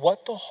of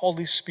what the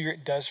Holy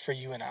Spirit does for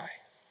you and I?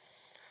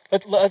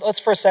 Let's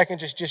for a second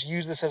just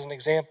use this as an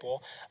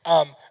example.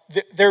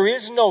 There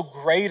is no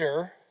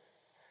greater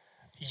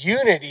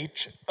unity,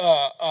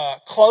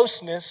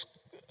 closeness,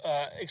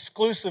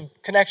 exclusive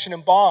connection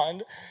and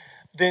bond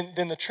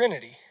than the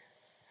Trinity.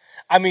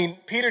 I mean,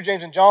 Peter,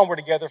 James, and John were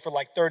together for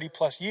like 30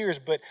 plus years,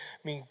 but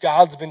I mean,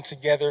 God's been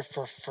together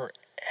for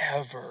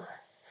forever.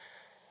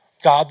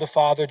 God the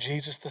Father,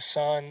 Jesus the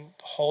Son,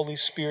 the Holy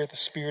Spirit, the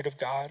Spirit of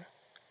God.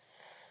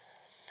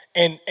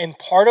 And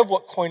part of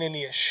what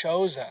koinonia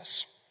shows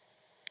us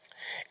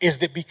is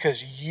that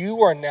because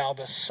you are now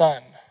the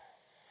son,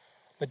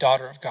 the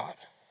daughter of God.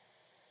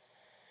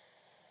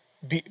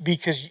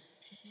 Because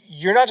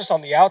you're not just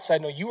on the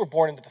outside, no, you were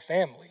born into the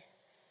family.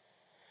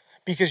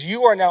 Because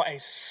you are now a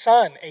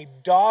son, a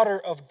daughter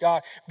of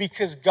God.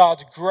 Because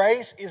God's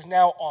grace is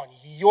now on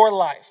your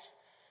life.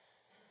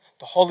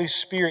 The Holy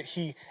Spirit,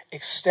 he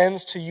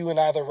extends to you and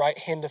I the right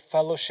hand of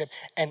fellowship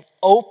and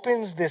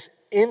opens this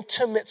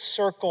intimate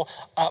circle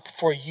up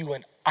for you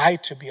and I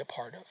to be a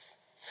part of.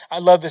 I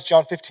love this,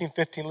 John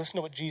 15:15. Listen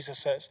to what Jesus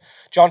says.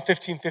 John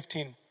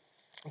 15:15,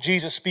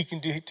 Jesus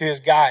speaking to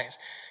his guys.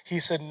 He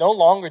said, no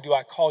longer do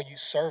I call you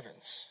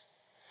servants.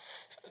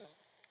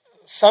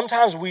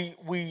 Sometimes we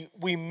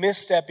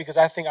misstep because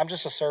I think I'm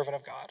just a servant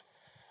of God.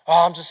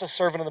 Oh, I'm just a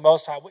servant of the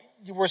Most High.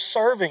 We're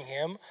serving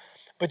him.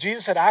 But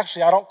Jesus said,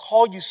 actually, I don't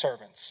call you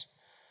servants.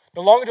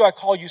 No longer do I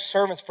call you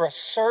servants, for a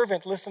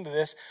servant, listen to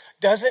this,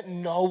 doesn't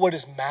know what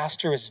his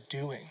master is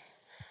doing.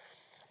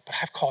 But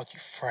I've called you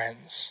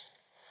friends.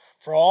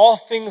 For all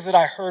things that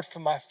I heard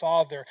from my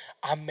Father,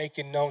 I'm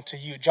making known to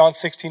you. John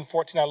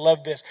 16:14, I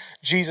love this.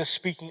 Jesus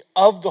speaking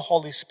of the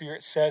Holy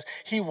Spirit says,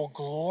 he will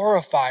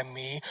glorify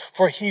me,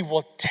 for he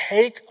will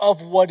take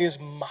of what is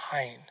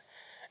mine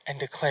and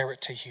declare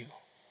it to you.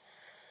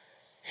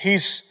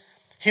 He's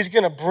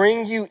going to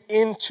bring you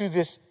into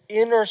this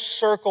inner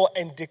circle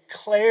and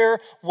declare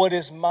what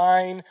is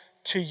mine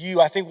to you.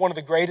 I think one of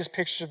the greatest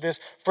pictures of this,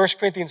 1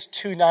 Corinthians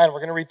 2:9, we're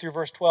going to read through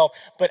verse 12.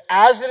 But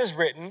as it is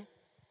written,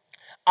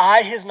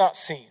 eye has not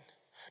seen,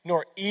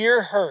 nor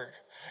ear heard,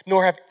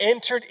 nor have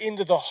entered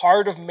into the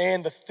heart of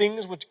man the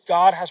things which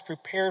God has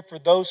prepared for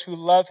those who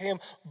love him,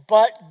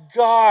 but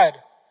God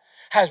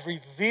has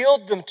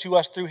revealed them to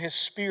us through his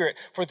Spirit.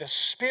 For the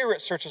Spirit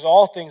searches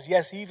all things,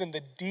 yes, even the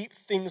deep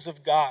things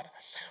of God.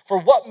 For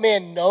what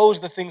man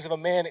knows the things of a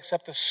man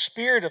except the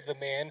spirit of the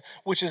man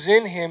which is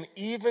in him?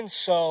 Even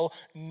so,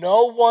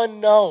 no one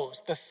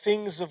knows the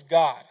things of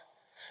God.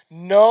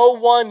 No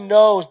one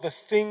knows the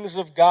things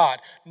of God.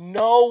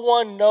 No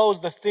one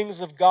knows the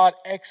things of God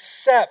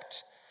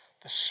except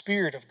the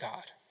Spirit of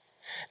God.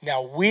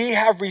 Now we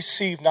have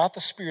received not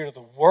the spirit of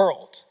the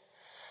world,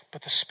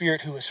 but the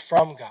Spirit who is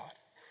from God.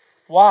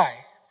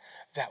 Why?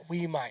 That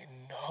we might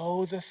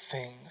know the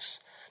things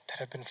that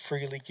have been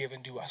freely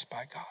given to us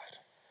by God.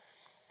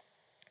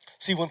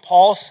 See, when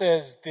Paul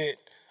says that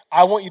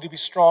I want you to be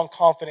strong,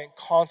 confident,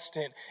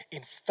 constant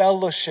in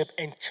fellowship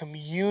and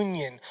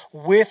communion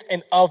with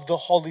and of the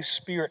Holy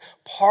Spirit,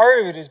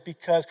 part of it is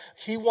because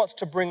he wants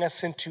to bring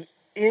us into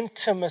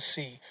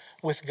intimacy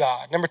with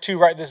God. Number 2,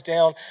 write this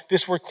down.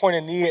 This word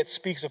koinonia, it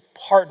speaks of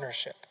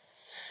partnership.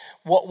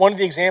 One of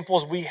the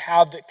examples we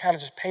have that kind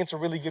of just paints a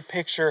really good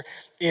picture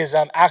is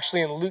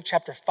actually in Luke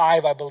chapter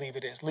 5, I believe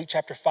it is. Luke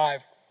chapter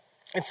 5.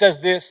 It says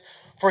this,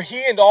 for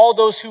he and all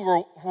those who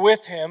were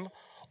with him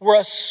were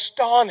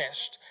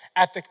astonished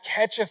at the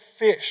catch of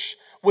fish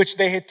which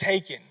they had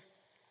taken.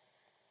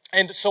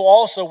 And so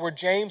also were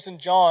James and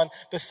John,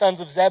 the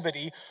sons of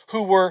Zebedee,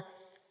 who were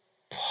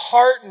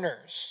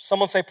partners.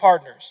 Someone say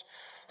partners.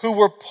 Who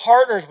were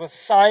partners with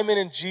Simon.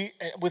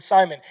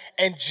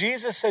 And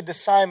Jesus said to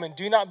Simon,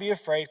 do not be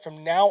afraid.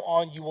 From now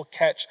on you will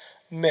catch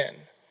men.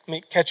 Let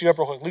me catch you up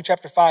real quick. Luke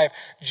chapter 5,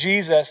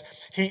 Jesus,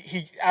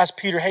 he asked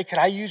Peter, hey, can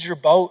I use your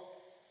boat?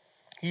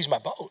 Use my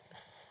boat?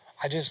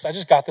 I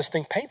just got this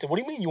thing painted. What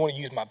do you mean you want to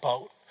use my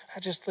boat?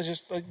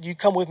 You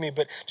come with me,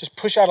 but just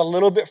push out a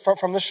little bit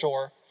from the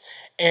shore,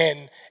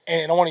 and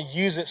I want to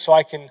use it so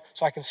I can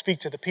speak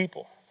to the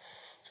people.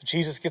 So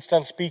Jesus gets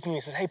done speaking. He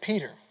says, hey,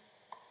 Peter,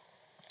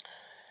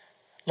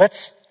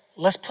 let's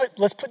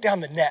put down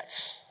the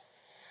nets.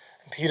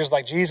 And Peter's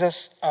like,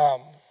 Jesus,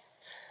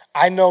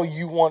 I know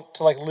you want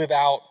to live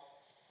out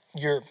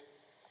your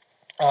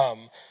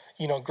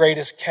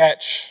greatest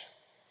catch.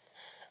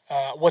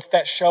 What's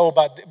that show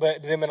about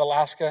them in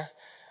Alaska?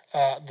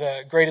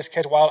 The Greatest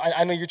Catch Wild.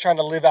 I know you're trying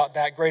to live out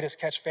that Greatest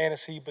Catch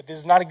fantasy, but this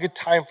is not a good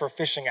time for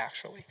fishing,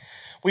 actually.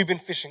 We've been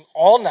fishing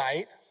all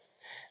night.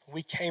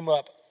 We came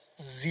up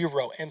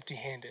zero,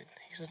 empty-handed.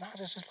 He says, no,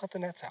 just let the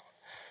nets out.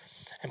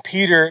 And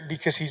Peter,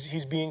 because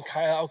he's being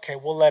kind of, okay,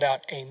 we'll let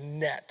out a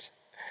net.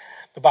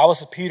 The Bible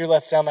says Peter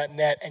lets down that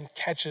net and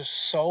catches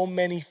so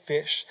many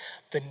fish,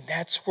 the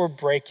nets were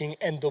breaking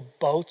and the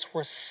boats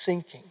were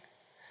sinking.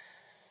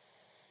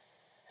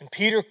 And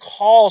Peter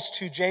calls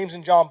to James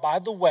and John, by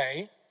the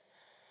way,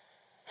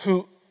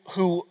 who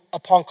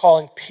upon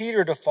calling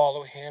Peter to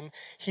follow him,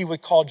 he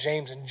would call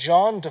James and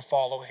John to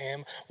follow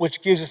him,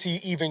 which gives us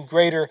even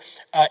greater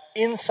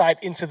insight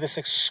into this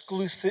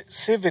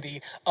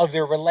exclusivity of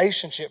their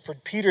relationship. For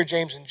Peter,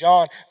 James, and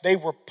John, they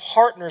were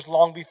partners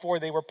long before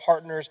they were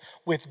partners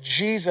with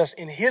Jesus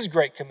in his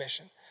Great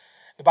Commission.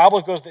 The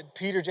Bible goes that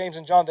Peter, James,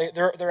 and John,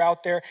 they're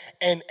out there,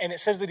 and it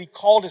says that he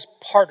called his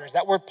partners.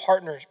 That word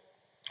partners,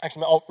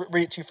 actually, I'll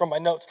read it to you from my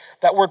notes.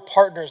 That word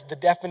partners, the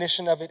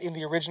definition of it in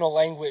the original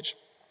language,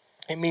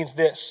 it means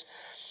this.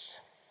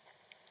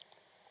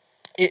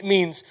 It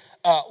means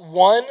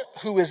One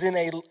who is in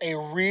a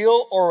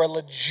real or a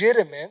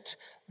legitimate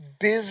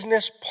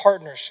business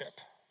partnership,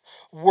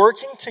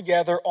 working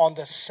together on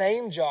the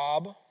same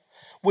job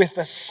with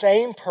the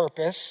same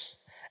purpose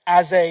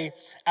as a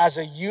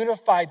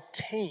unified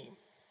team.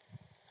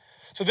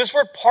 So this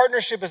word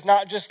partnership is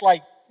not just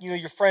like,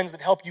 your friends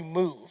that help you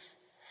move.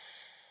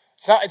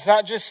 It's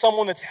not just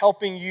someone that's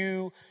helping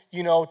you,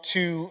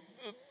 to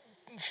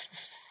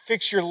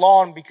fix your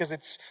lawn because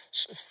it's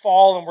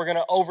fall and we're going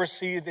to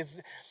oversee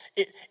it.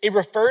 It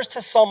refers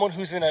to someone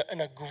who's in an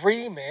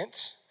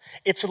agreement.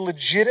 It's a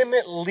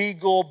legitimate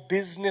legal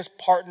business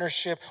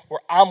partnership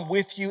where I'm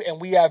with you and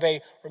we have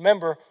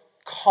remember,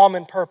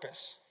 common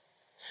purpose.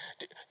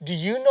 Do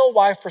you know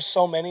why for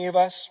so many of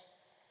us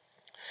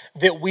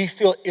that we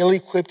feel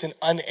ill-equipped and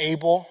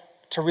unable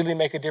to really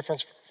make a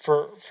difference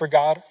for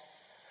God?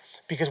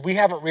 Because we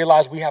haven't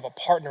realized we have a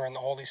partner in the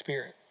Holy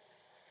Spirit.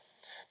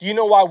 Do you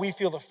know why we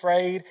feel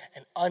afraid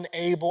and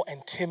unable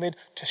and timid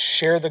to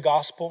share the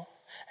gospel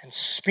and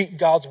speak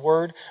God's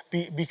word?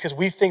 Because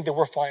we think that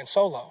we're flying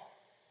solo.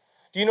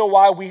 Do you know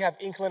why we have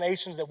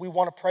inclinations that we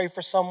want to pray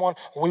for someone,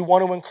 or we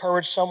want to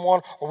encourage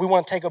someone, or we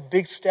want to take a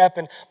big step,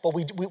 but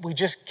we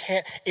just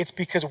can't? It's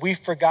because we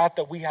forgot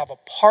that we have a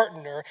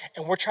partner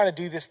and we're trying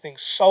to do this thing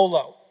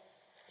solo.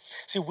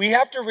 See, we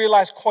have to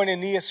realize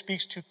koinonia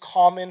speaks to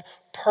common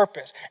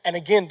purpose. And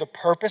again, the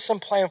purpose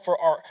and plan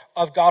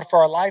of God for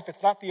our life,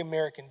 it's not the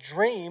American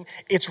dream.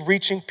 It's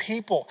reaching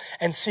people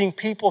and seeing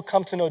people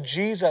come to know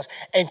Jesus.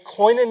 And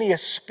koinonia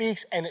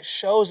speaks and it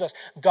shows us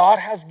God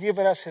has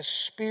given us his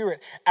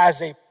Spirit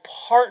as a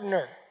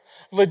partner,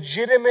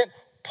 legitimate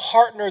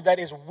partner that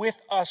is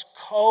with us,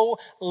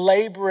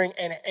 co-laboring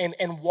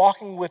and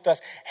walking with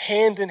us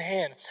hand in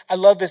hand. I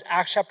love this,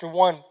 Acts chapter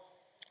 1.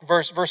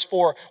 Verse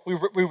 4,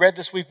 we read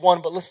this week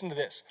 1, but listen to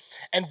this.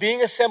 And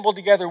being assembled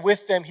together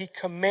with them, he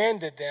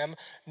commanded them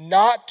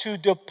not to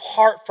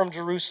depart from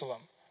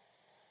Jerusalem.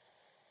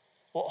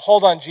 Well,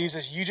 hold on,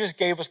 Jesus, you just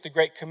gave us the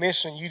Great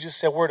Commission. You just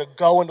said we're to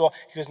go into all.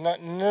 He goes,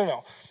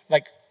 no.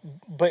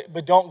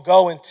 But don't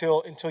go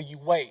until you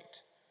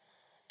wait.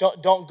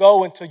 Don't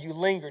go until you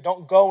linger.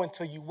 Don't go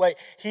until you wait.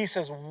 He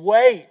says,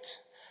 wait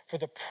for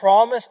the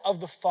promise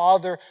of the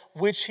Father,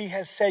 which he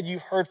has said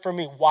you've heard from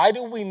me. Why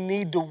do we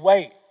need to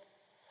wait?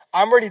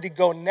 I'm ready to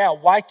go now.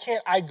 Why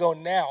can't I go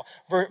now?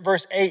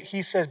 Verse 8,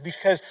 he says,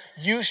 because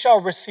you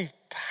shall receive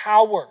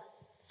power,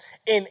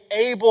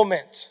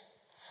 enablement,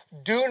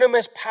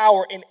 dunamis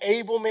power,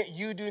 enablement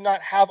you do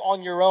not have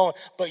on your own,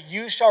 but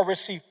you shall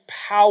receive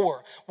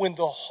power when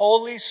the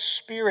Holy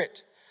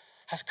Spirit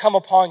has come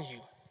upon you.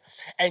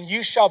 And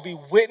you shall be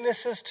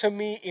witnesses to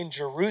me in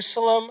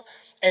Jerusalem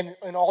and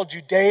in all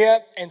Judea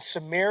and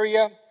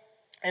Samaria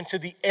and to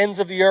the ends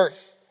of the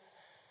earth.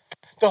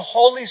 The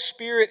Holy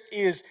Spirit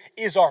is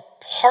our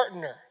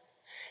partner.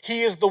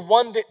 He is the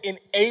one that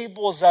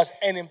enables us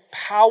and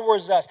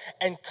empowers us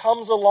and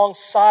comes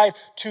alongside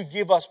to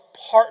give us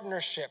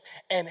partnership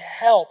and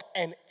help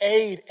and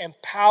aid and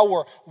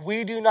power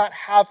we do not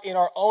have in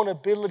our own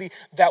ability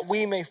that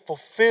we may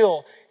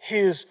fulfill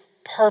his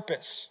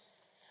purpose.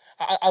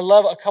 I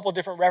love a couple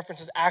different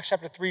references. Acts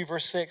chapter 3,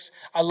 verse 6.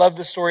 I love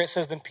this story. It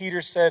says, then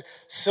Peter said,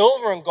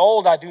 silver and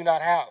gold I do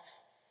not have,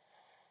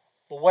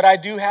 but what I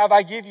do have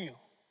I give you.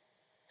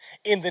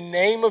 In the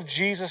name of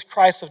Jesus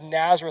Christ of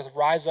Nazareth,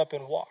 rise up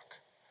and walk.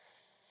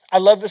 I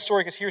love this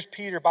story because here's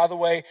Peter. By the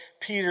way,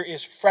 Peter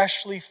is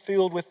freshly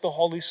filled with the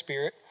Holy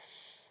Spirit.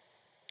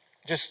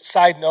 Just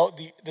side note,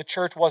 the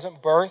church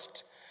wasn't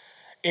birthed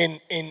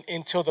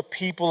until the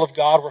people of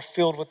God were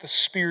filled with the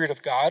Spirit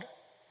of God.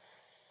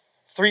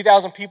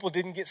 3,000 people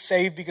didn't get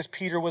saved because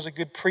Peter was a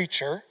good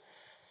preacher.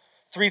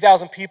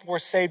 3,000 people were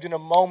saved in a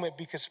moment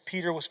because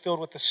Peter was filled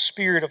with the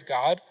Spirit of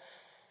God.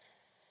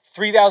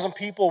 3,000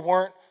 people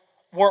weren't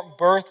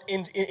birthed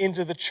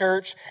into the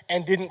church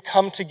and didn't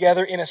come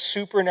together in a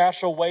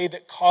supernatural way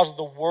that caused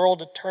the world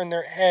to turn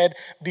their head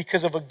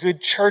because of a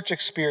good church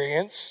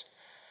experience,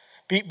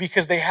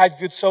 because they had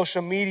good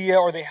social media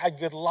or they had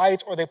good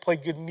lights or they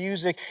played good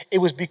music. It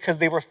was because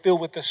they were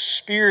filled with the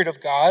Spirit of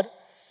God.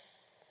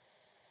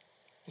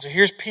 So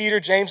here's Peter,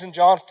 James, and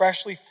John,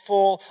 freshly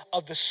full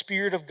of the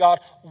Spirit of God,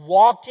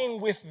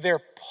 walking with their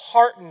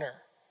partner,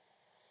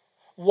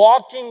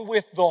 walking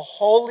with the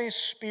Holy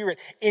Spirit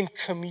in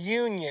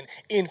communion,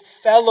 in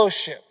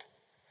fellowship.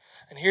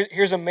 And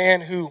here's a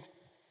man who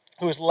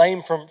is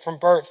lame from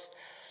birth.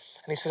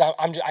 And he says,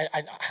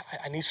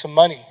 I need some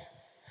money.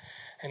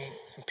 And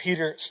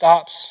Peter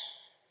stops.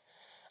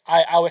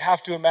 I would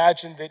have to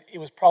imagine that it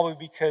was probably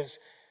because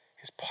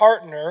his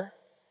partner,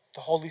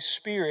 the Holy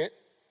Spirit,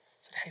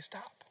 said, hey,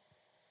 stop.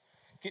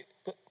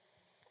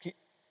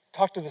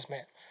 Talk to this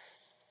man.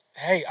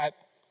 Hey, I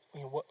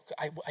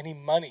need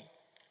money.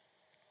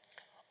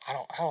 I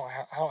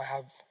don't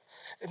have.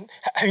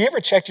 Have you ever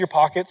checked your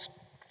pockets,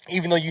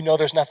 even though you know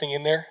there's nothing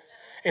in there?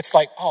 It's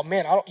like, oh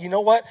man, you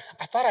know what?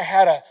 I thought I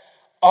had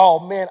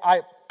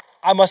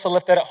I must have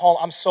left that at home.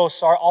 I'm so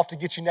sorry. I'll have to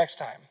get you next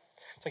time.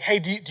 It's like, hey,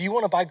 do you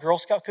want to buy Girl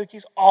Scout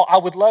cookies? Oh, I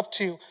would love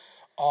to.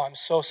 Oh, I'm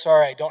so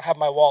sorry, I don't have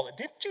my wallet.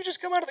 Didn't you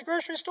just come out of the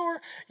grocery store?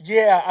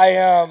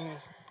 Yeah,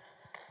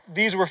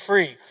 these were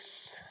free.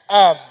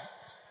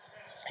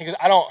 He goes,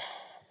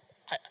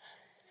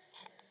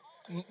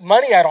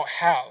 money I don't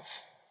have,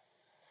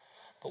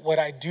 but what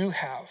I do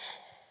have,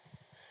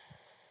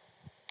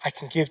 I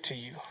can give to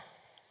you.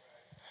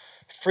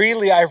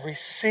 Freely I've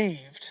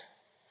received,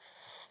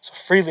 so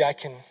freely I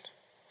can,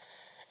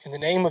 in the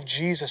name of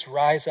Jesus,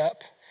 rise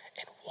up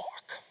and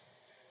walk.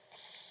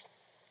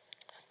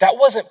 That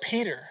wasn't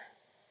Peter.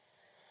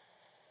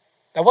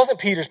 That wasn't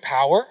Peter's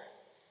power.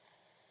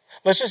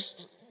 Let's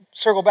just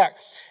circle back.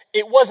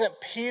 It wasn't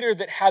Peter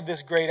that had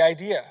this great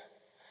idea.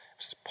 It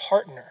was his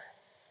partner.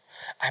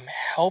 I'm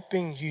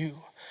helping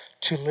you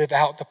to live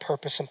out the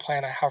purpose and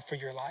plan I have for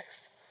your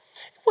life.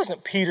 It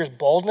wasn't Peter's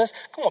boldness.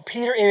 Come on,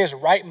 Peter in his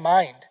right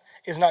mind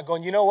is not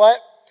going, you know what?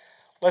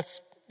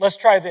 Let's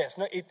try this.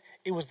 No,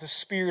 it was the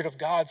Spirit of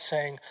God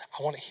saying,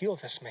 I want to heal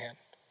this man.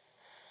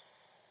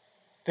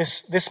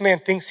 This man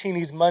thinks he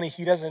needs money.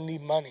 He doesn't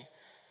need money.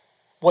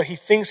 What he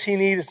thinks he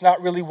needs is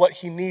not really what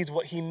he needs.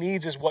 What he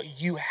needs is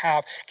what you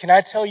have. Can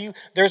I tell you,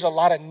 there's a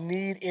lot of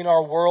need in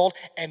our world,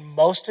 and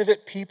most of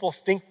it, people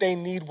think they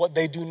need what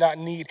they do not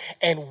need.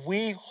 And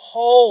we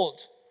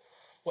hold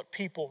what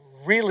people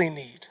really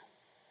need.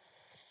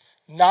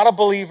 Not a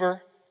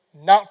believer,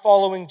 not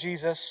following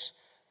Jesus,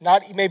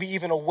 not maybe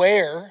even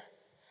aware.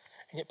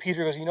 And yet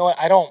Peter goes, you know what,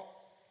 I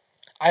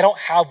don't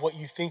have what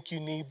you think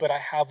you need, but I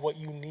have what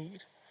you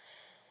need.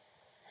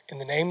 In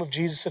the name of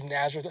Jesus of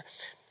Nazareth.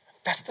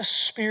 That's the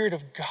Spirit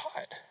of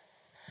God.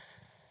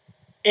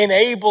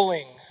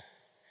 Enabling,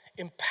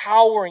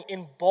 empowering,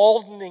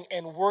 emboldening,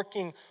 and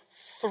working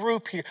through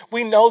Peter.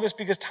 We know this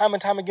because time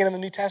and time again in the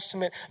New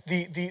Testament,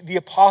 the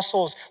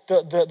apostles,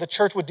 the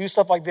church would do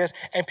stuff like this,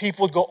 and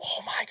people would go, oh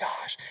my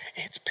gosh,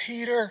 it's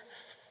Peter.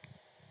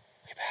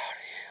 We bow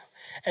to you.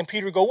 And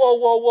Peter would go,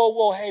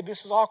 whoa, hey,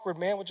 this is awkward,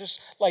 man. We'll just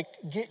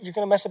you're going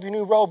to mess up your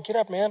new robe. Get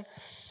up, man.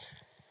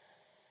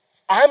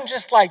 I'm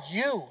just like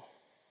you.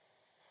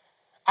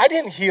 I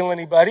didn't heal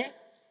anybody.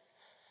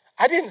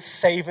 I didn't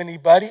save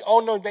anybody. Oh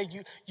no,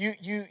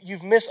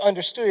 you've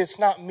misunderstood. It's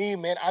not me,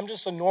 man. I'm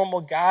just a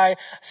normal guy.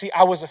 See,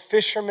 I was a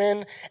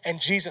fisherman and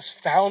Jesus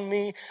found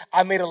me.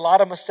 I made a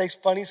lot of mistakes.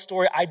 Funny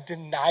story, I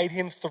denied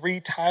him 3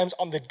 times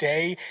on the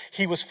day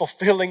he was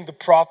fulfilling the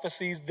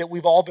prophecies that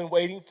we've all been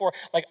waiting for.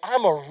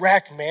 I'm a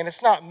wreck, man.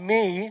 It's not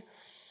me.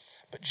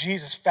 But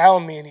Jesus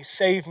found me and he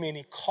saved me and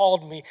he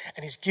called me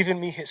and he's given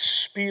me his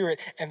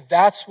Spirit. And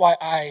that's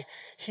why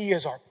he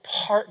is our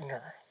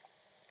partner.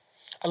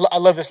 I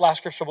love this last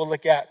scripture we'll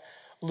look at.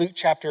 Luke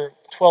chapter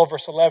 12,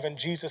 verse 11.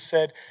 Jesus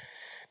said,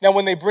 now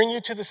when they bring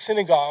you to the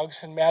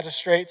synagogues and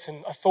magistrates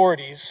and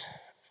authorities,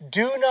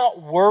 do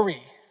not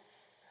worry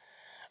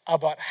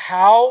about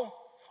how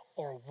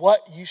or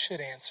what you should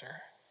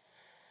answer.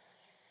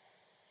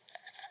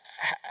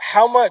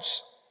 How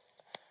much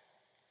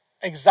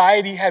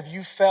anxiety have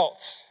you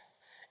felt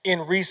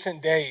in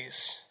recent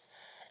days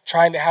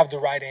trying to have the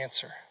right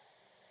answer?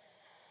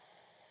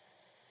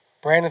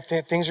 Brandon,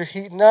 things are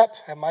heating up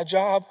at my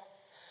job.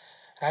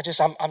 And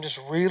I'm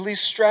just really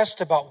stressed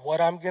about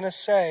what I'm going to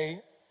say.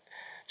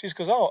 Jesus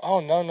goes, oh,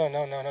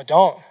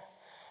 no,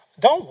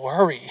 don't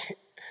worry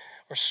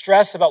or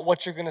stress about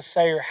what you're going to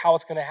say or how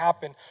it's going to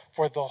happen.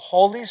 For the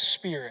Holy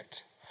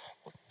Spirit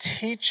will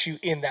teach you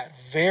in that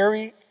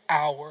very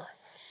hour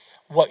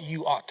what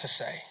you ought to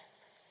say.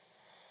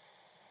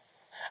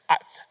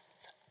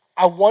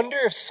 I wonder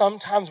if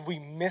sometimes we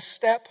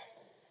misstep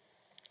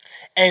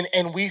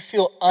and we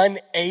feel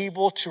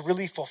unable to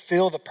really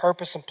fulfill the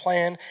purpose and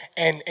plan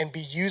and be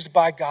used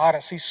by God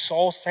and see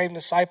souls saved,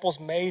 disciples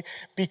made,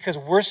 because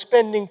we're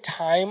spending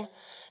time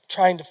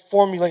trying to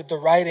formulate the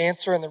right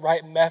answer and the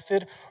right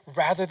method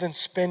rather than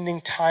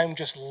spending time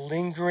just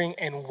lingering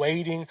and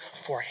waiting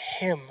for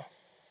him.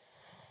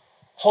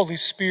 Holy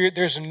Spirit,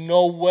 there's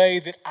no way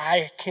that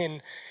I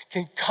can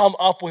come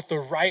up with the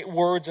right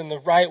words and the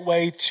right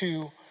way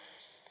to,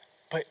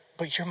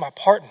 but you're my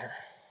partner.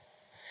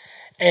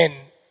 And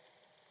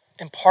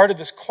part of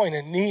this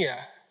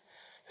koinonia,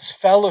 this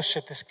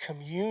fellowship, this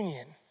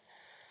communion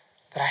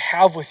that I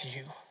have with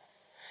you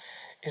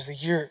is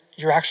that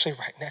you're actually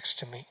right next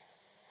to me.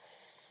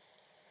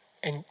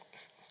 And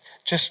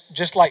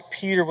just like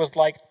Peter was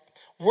like,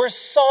 we're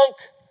sunk.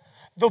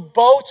 The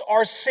boats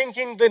are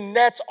sinking. The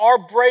nets are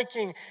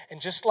breaking. And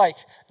just like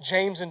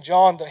James and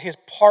John, his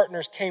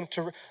partners came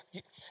to,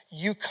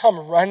 you come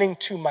running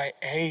to my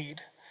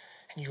aid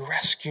and you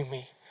rescue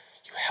me.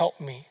 You help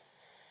me.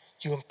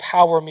 You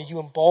empower me, you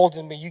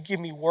embolden me, you give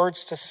me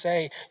words to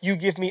say, you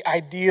give me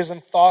ideas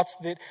and thoughts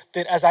that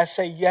as I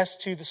say yes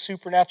to the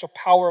supernatural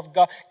power of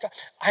God,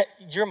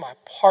 you're my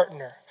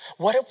partner.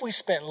 What if we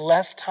spent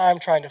less time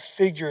trying to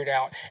figure it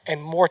out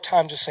and more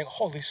time just saying,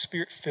 Holy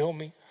Spirit, fill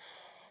me.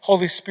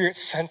 Holy Spirit,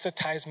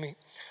 sensitize me.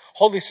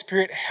 Holy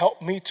Spirit,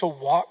 help me to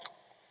walk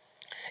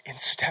in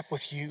step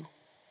with you.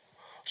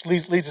 Which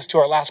leads us to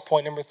our last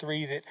point, number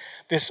 3, that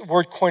this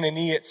word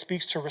koinonia, it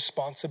speaks to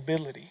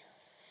responsibility.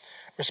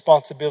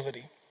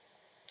 Responsibility.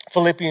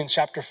 Philippians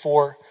chapter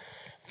 4,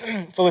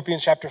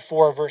 Philippians chapter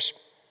 4, verse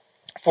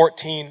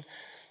 14.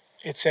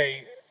 It's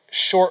a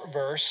short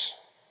verse,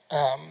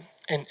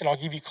 and I'll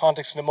give you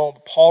context in a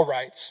moment. But Paul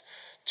writes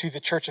to the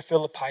church of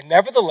Philippi,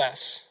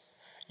 "Nevertheless,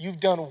 you've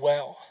done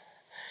well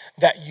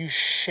that you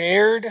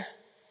shared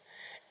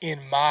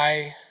in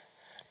my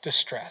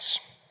distress."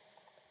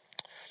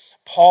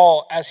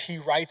 Paul, as he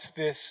writes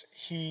this,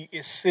 he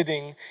is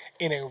sitting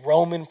in a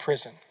Roman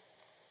prison.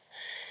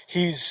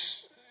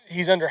 He's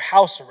under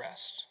house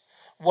arrest.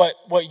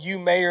 What you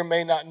may or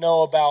may not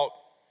know about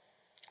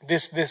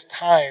this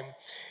time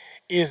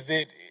is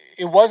that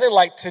it wasn't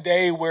like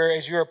today where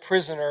as you're a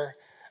prisoner,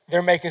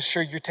 they're making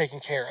sure you're taken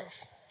care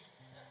of.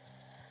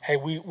 Hey,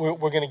 we're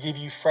going to give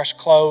you fresh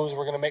clothes.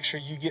 We're going to make sure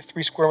you get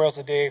 3 square meals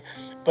a day.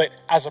 But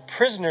as a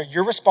prisoner,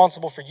 you're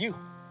responsible for you.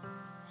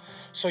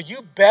 So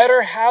you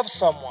better have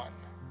someone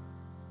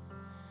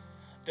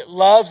that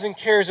loves and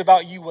cares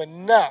about you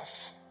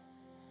enough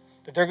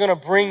that they're going to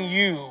bring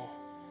you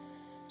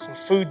some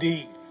food to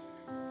eat.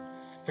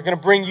 They're going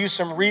to bring you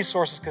some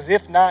resources, because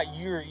if not,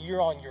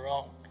 you're on your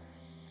own.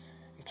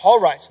 And Paul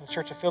writes to the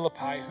church of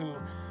Philippi, who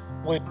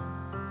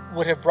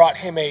would have brought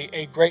him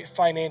a great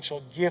financial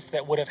gift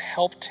that would have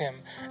helped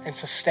him and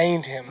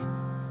sustained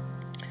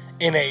him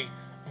in a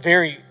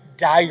very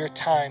dire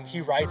time.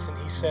 He writes and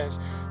he says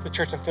to the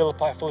church in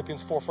Philippi,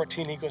 Philippians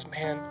 4:14, he goes,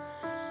 "Man,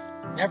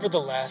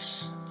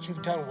 nevertheless,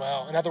 you've done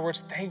well." In other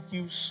words, thank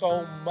you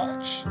so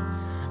much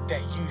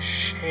that you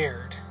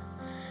shared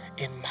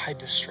in my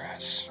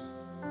distress.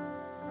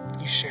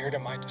 You shared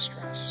in my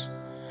distress.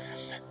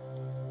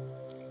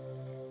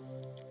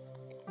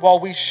 While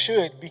we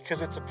should,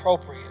 because it's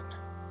appropriate,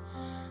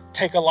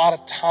 take a lot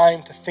of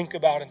time to think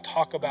about and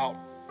talk about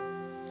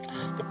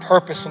the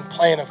purpose and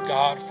plan of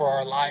God for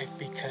our life,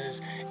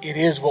 because it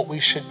is what we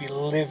should be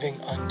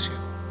living unto.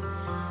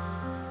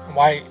 And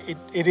why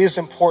it is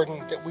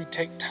important that we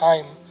take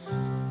time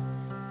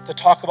to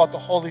talk about the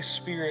Holy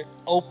Spirit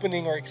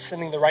opening or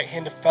extending the right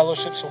hand of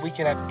fellowship so we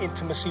can have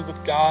intimacy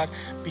with God,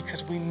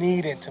 because we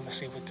need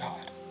intimacy with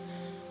God.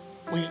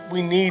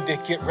 We need to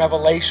get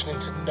revelation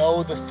and to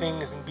know the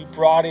things and be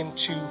brought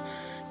into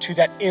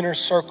that inner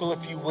circle,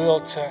 if you will,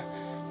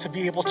 to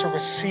be able to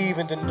receive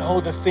and to know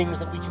the things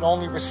that we can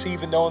only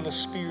receive and know in the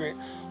Spirit.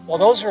 Well,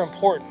 those are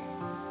important.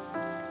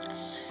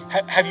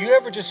 Have you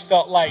ever just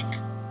felt like,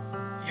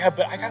 yeah,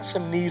 but I got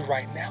some need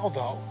right now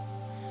though.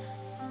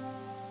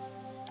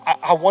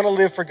 I want to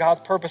live for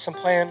God's purpose and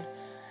plan,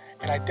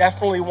 and I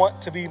definitely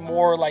want to be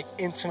more like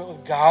intimate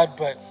with God,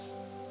 but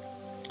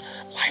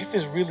life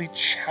is really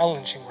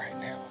challenging right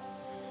now.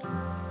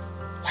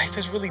 Life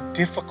is really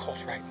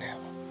difficult right now.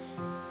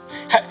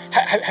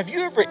 Have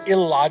you ever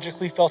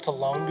illogically felt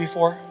alone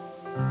before?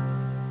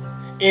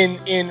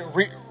 In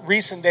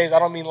recent days, I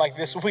don't mean like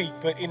this week,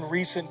 but in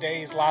recent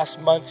days,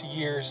 last months,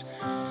 years,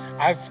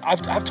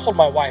 I've told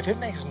my wife, it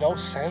makes no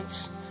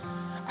sense.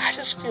 I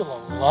just feel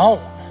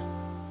alone.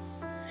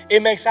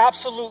 It makes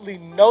absolutely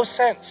no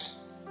sense,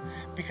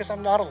 because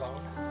I'm not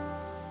alone.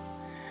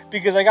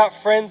 Because I got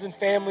friends and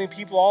family and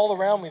people all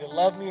around me that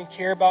love me and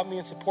care about me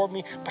and support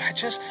me, but I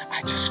just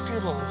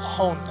feel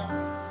alone though.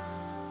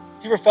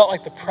 You ever felt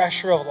like the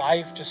pressure of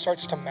life just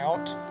starts to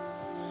mount?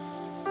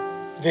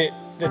 That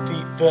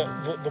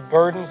the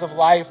burdens of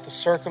life, the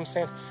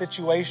circumstance, the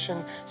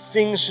situation,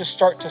 things just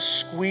start to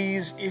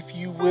squeeze, if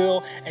you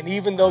will. And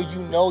even though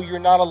you know you're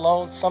not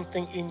alone,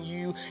 something in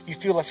you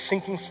feel a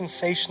sinking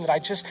sensation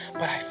that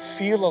but I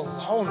feel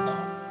alone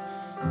though.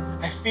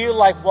 I feel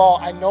like, well,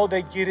 I know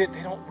they get it,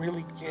 they don't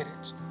really get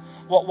it.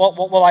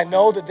 Well, I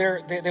know that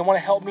they want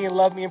to help me and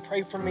love me and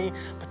pray for me,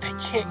 but they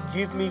can't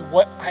give me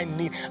what I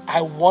need.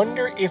 I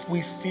wonder if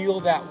we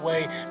feel that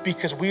way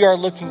because we are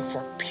looking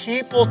for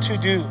people to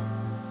do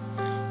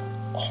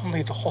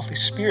only the Holy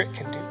Spirit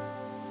can do.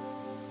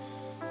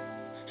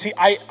 See,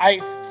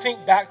 I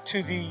think back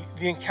to the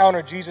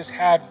encounter Jesus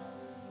had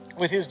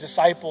with his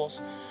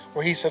disciples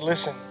where he said,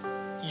 listen,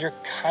 you're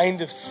kind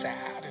of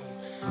sad and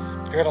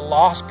you're at a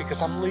loss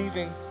because I'm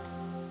leaving.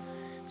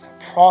 I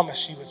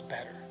promise you it's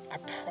better. I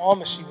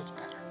promise you it's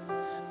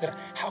better.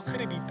 How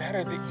could it be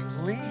better that you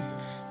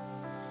leave?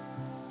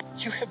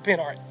 You have been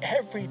our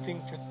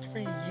everything for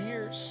 3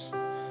 years.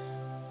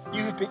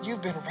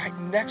 You've been right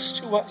next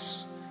to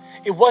us.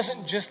 It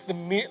wasn't just the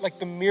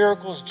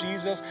miracles,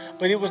 Jesus,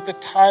 but it was the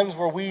times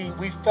where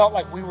we felt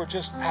like we were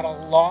just at a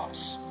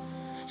loss.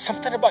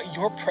 Something about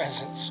your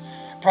presence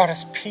brought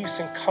us peace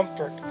and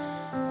comfort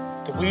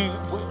that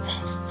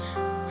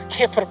I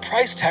can't put a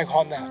price tag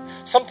on that.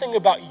 Something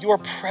about your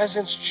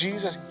presence,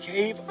 Jesus,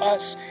 gave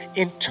us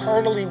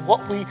internally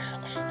what do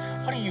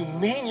you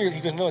mean? He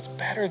goes, no, it's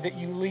better that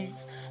you leave.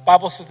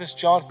 Bible says this,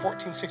 John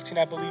 14:16,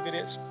 I believe it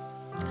is.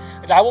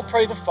 And I will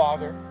pray the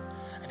Father,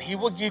 and he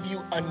will give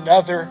you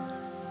another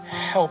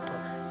helper,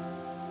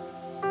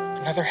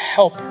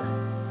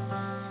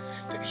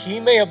 that he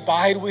may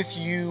abide with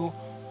you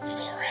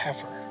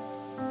forever.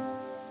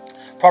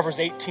 Proverbs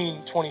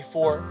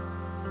 18:24.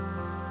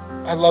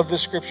 I love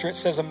this scripture. It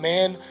says, a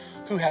man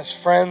who has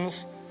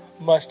friends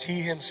must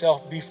he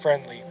himself be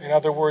friendly. In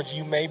other words,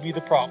 you may be the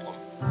problem.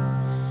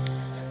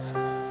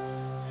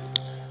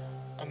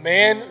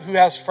 man who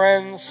has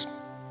friends,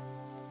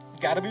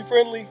 gotta be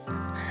friendly.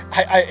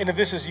 And if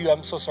this is you,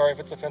 I'm so sorry if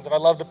it's offensive. I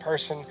love the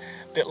person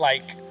that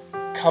like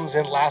comes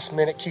in last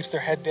minute, keeps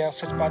their head down,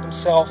 sits by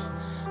themselves,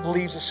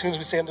 leaves as soon as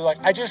we say them. They're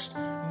like,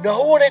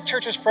 no one at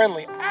church is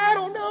friendly. I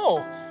don't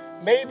know.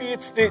 Maybe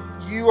it's that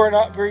you are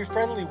not very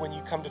friendly when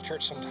you come to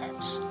church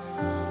sometimes.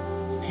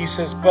 He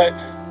says, but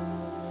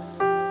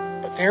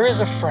there is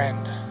a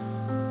friend.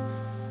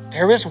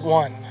 There is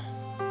one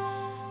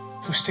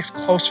who sticks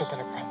closer than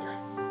a brother.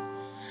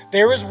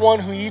 There is one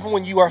who, even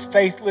when you are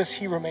faithless,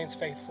 he remains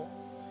faithful.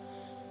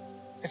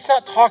 It's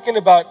not talking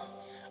about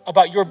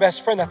your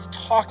best friend. That's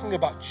talking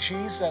about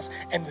Jesus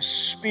and the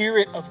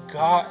Spirit of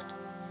God.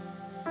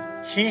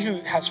 He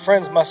who has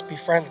friends must be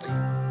friendly.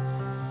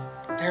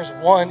 There's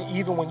one,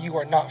 even when you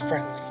are not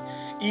friendly,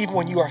 even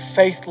when you are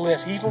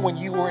faithless, even when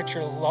you are at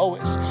your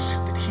lowest,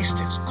 that he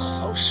sticks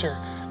closer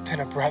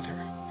than a brother.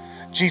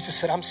 Jesus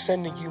said, I'm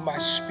sending you my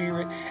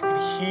Spirit, and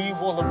he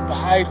will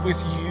abide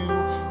with you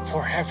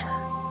forever.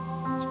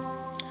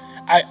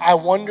 I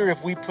wonder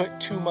if we put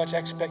too much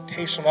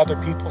expectation on other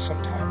people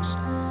sometimes.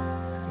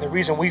 And the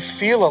reason we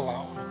feel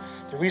alone,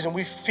 the reason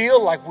we feel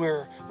like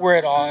we're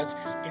at odds,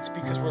 it's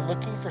because we're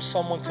looking for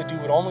someone to do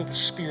what only the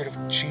Spirit of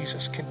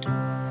Jesus can do.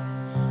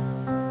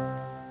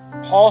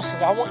 Paul says,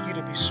 I want you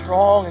to be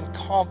strong and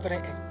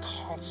confident and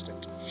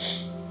constant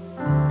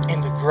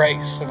in the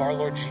grace of our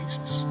Lord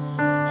Jesus.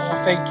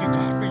 Oh, thank you,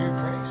 God, for your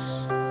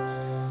grace.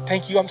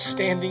 Thank you, I'm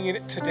standing in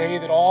it today,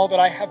 that all that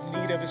I have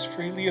need of is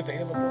freely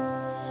available.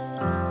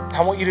 I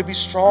want you to be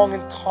strong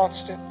and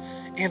constant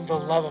in the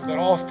love of God.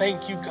 Oh,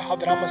 thank you, God,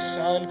 that I'm a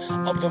son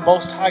of the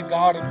Most High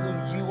God in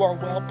whom you are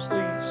well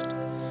pleased.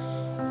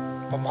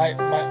 But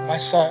my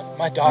son,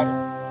 my daughter,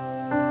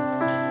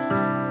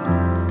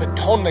 but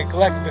don't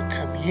neglect the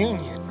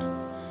communion,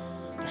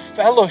 the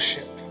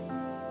fellowship,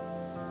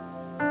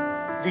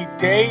 the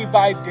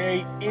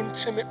day-by-day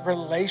intimate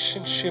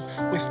relationship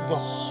with the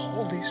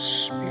Holy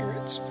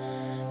Spirit,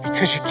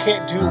 because you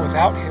can't do it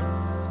without him.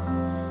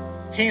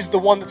 He's the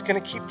one that's going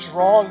to keep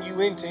drawing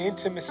you into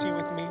intimacy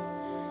with me.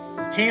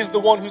 He's the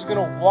one who's going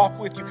to walk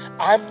with you.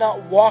 I'm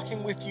not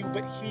walking with you,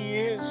 but he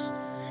is.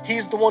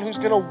 He's the one who's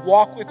going to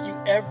walk with you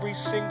every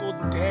single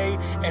day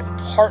and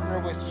partner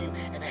with you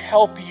and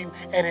help you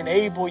and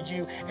enable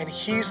you. And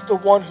he's the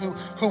one who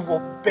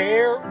will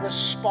bear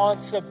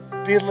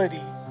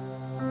responsibility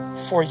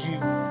for you.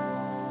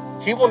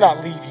 He will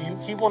not leave you.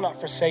 He will not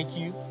forsake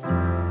you.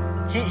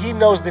 He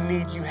knows the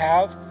need you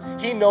have.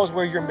 He knows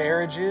where your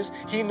marriage is.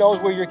 He knows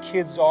where your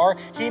kids are.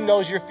 He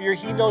knows your fear.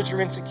 He knows your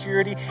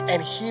insecurity.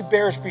 And he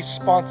bears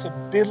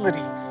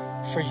responsibility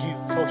for you.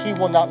 So he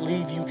will not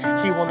leave you.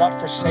 He will not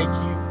forsake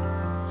you.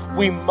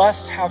 We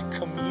must have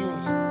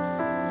communion,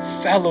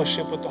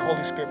 fellowship with the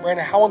Holy Spirit.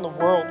 Brandon, how in the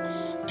world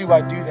do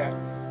I do that?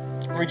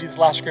 I'll read you this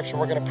last scripture.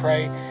 We're going to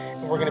pray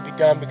and we're going to be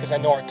done because I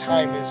know our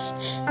time is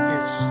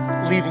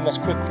leaving us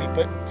quickly.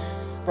 But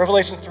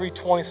Revelation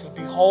 3:20 says,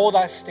 behold,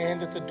 I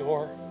stand at the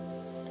door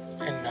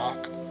and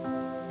knock.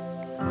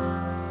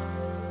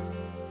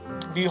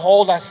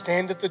 Behold, I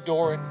stand at the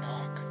door and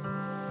knock.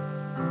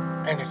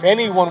 And if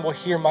anyone will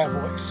hear my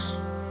voice,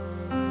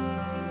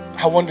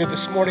 I wonder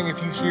this morning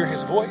if you hear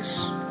his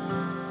voice.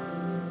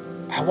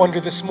 I wonder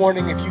this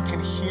morning if you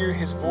can hear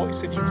his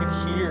voice, if you can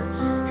hear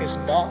his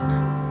knock.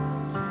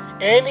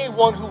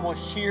 Anyone who will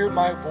hear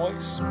my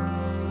voice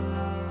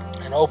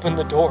and open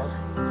the door,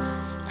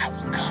 I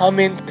will come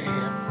into him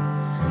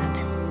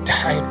and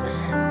dine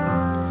with him.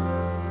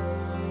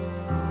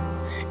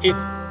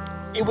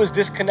 It was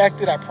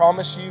disconnected, I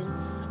promise you.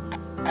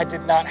 I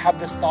did not have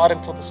this thought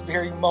until this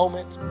very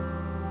moment.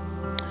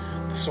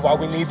 This is why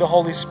we need the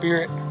Holy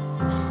Spirit.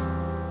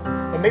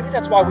 But maybe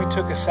that's why we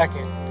took a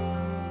second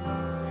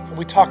and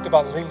we talked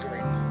about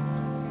lingering.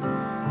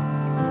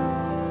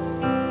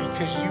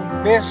 Because you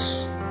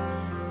miss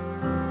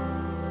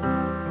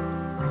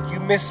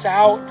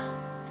out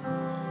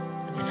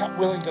when you're not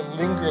willing to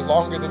linger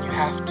longer than you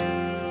have to.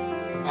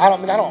 You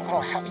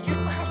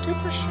don't have to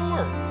for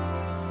sure.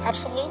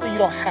 Absolutely, you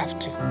don't have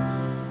to.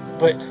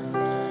 But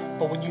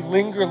when you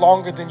linger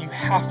longer than you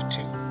have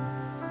to,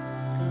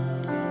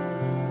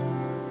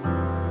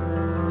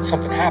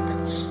 something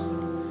happens.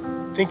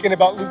 Thinking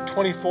about Luke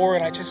 24,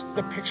 and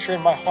the picture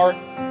in my heart,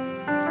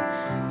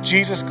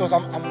 Jesus goes,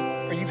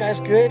 are you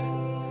guys good?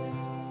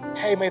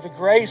 Hey, may the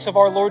grace of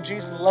our Lord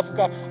Jesus and the love of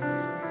God,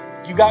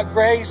 you got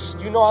grace,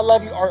 you know I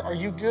love you, are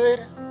you good?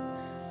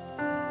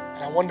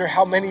 And I wonder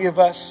how many of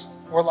us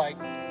were like,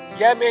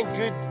 yeah, man,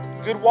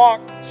 good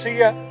walk, see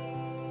ya.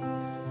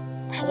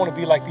 I want to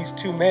be like these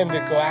two men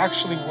that go,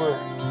 actually,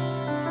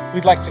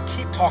 we'd like to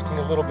keep talking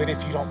a little bit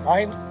if you don't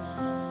mind.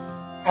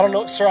 I don't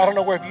know, sir, I don't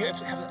know where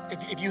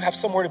if you have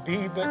somewhere to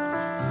be, but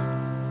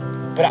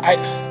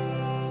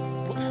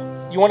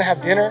you want to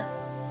have dinner?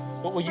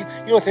 You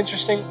know what's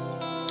interesting?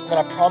 And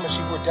I promise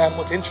you we're done.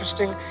 What's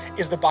interesting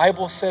is the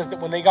Bible says that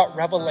when they got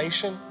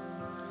revelation,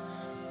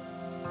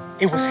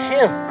 it was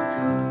him.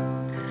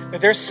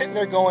 That they're sitting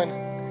there going,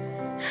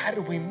 how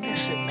did we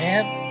miss it,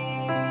 man?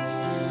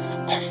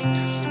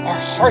 Our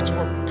hearts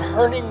were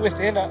burning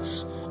within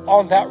us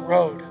on that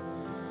road,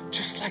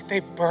 just like they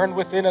burned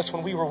within us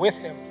when we were with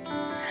him?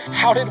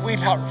 How did we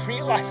not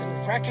realize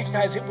and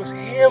recognize it was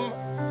him?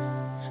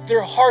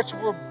 Their hearts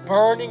were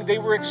burning. They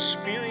were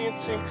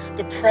experiencing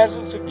the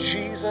presence of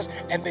Jesus,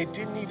 and they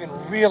didn't even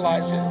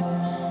realize it.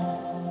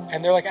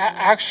 And they're like,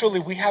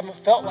 actually, we haven't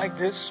felt like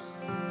this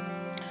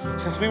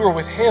since we were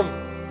with him.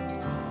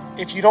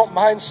 If you don't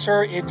mind,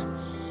 sir,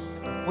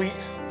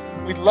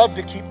 we'd love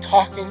to keep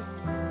talking.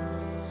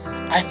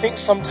 I think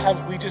sometimes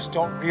we just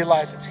don't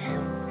realize it's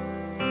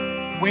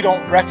him. We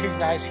don't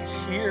recognize he's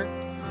here.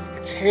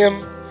 It's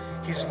him.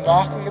 He's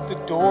knocking at the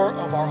door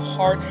of our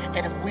heart.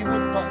 And if we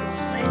would but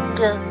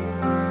linger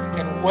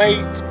and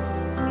wait,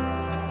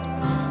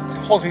 say,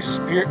 Holy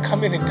Spirit,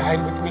 come in and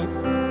dine with me.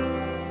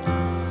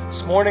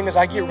 This morning as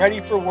I get ready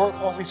for work,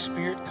 Holy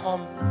Spirit,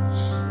 come.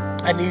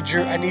 I need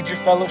your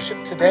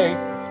fellowship today.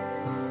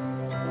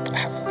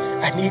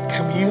 I need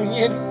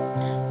communion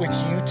with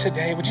you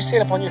today. Would you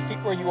stand up on your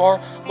feet where you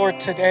are? Lord,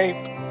 today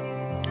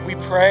we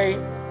pray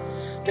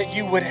that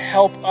you would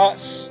help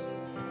us.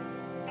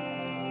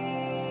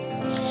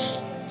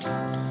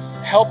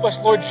 Help us,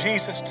 Lord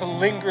Jesus, to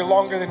linger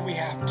longer than we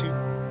have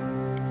to.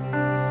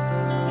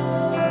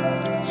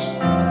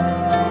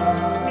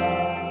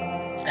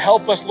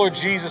 Help us, Lord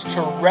Jesus,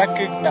 to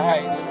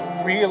recognize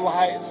and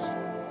realize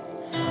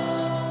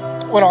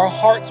when our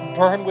hearts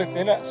burn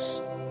within us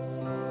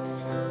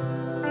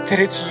that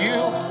it's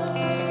you,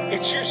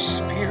 it's your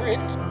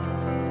Spirit,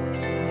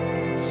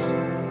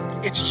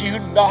 it's you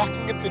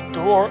knocking at the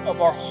door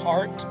of our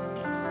heart.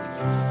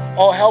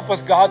 Oh, help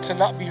us, God, to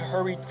not be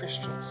hurried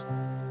Christians.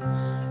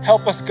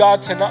 Help us,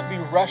 God, to not be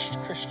rushed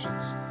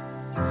Christians.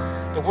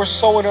 That we're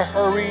so in a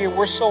hurry and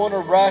we're so in a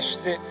rush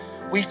that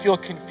we feel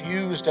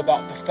confused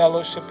about the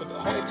fellowship of the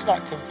Holy. It's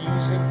not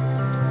confusing.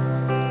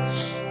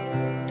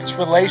 It's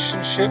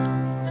relationship.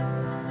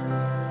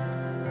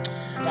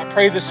 And I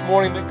pray this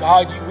morning that,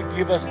 God, you would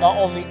give us not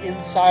only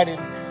insight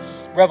and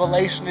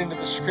revelation into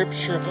the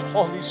scripture, but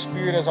Holy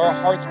Spirit, as our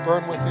hearts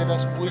burn within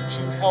us, would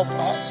you help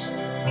us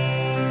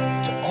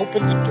to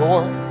open the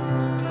door?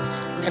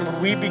 And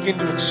when we begin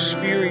to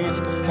experience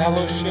the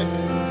fellowship,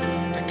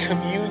 the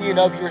communion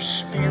of your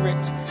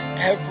Spirit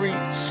every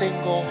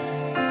single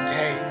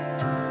day.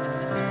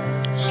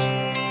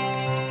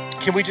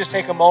 Can we just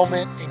take a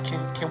moment and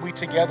can we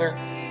together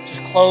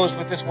just close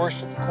with this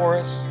worship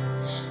chorus?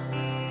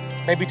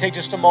 Maybe take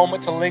just a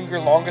moment to linger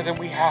longer than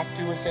we have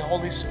to and say,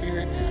 Holy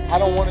Spirit, I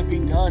don't want to be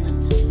done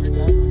until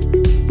you're done with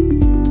me.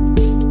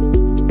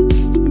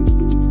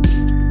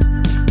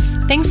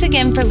 Thanks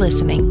again for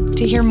listening.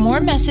 To hear more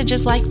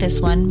messages like this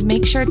one,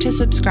 make sure to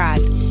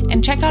subscribe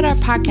and check out our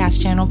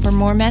podcast channel for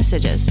more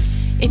messages.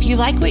 If you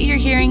like what you're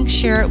hearing,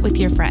 share it with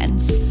your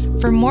friends.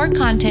 For more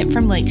content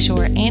from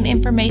Lakeshore and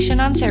information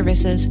on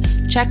services,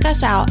 check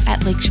us out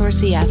at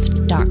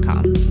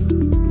lakeshorecf.com.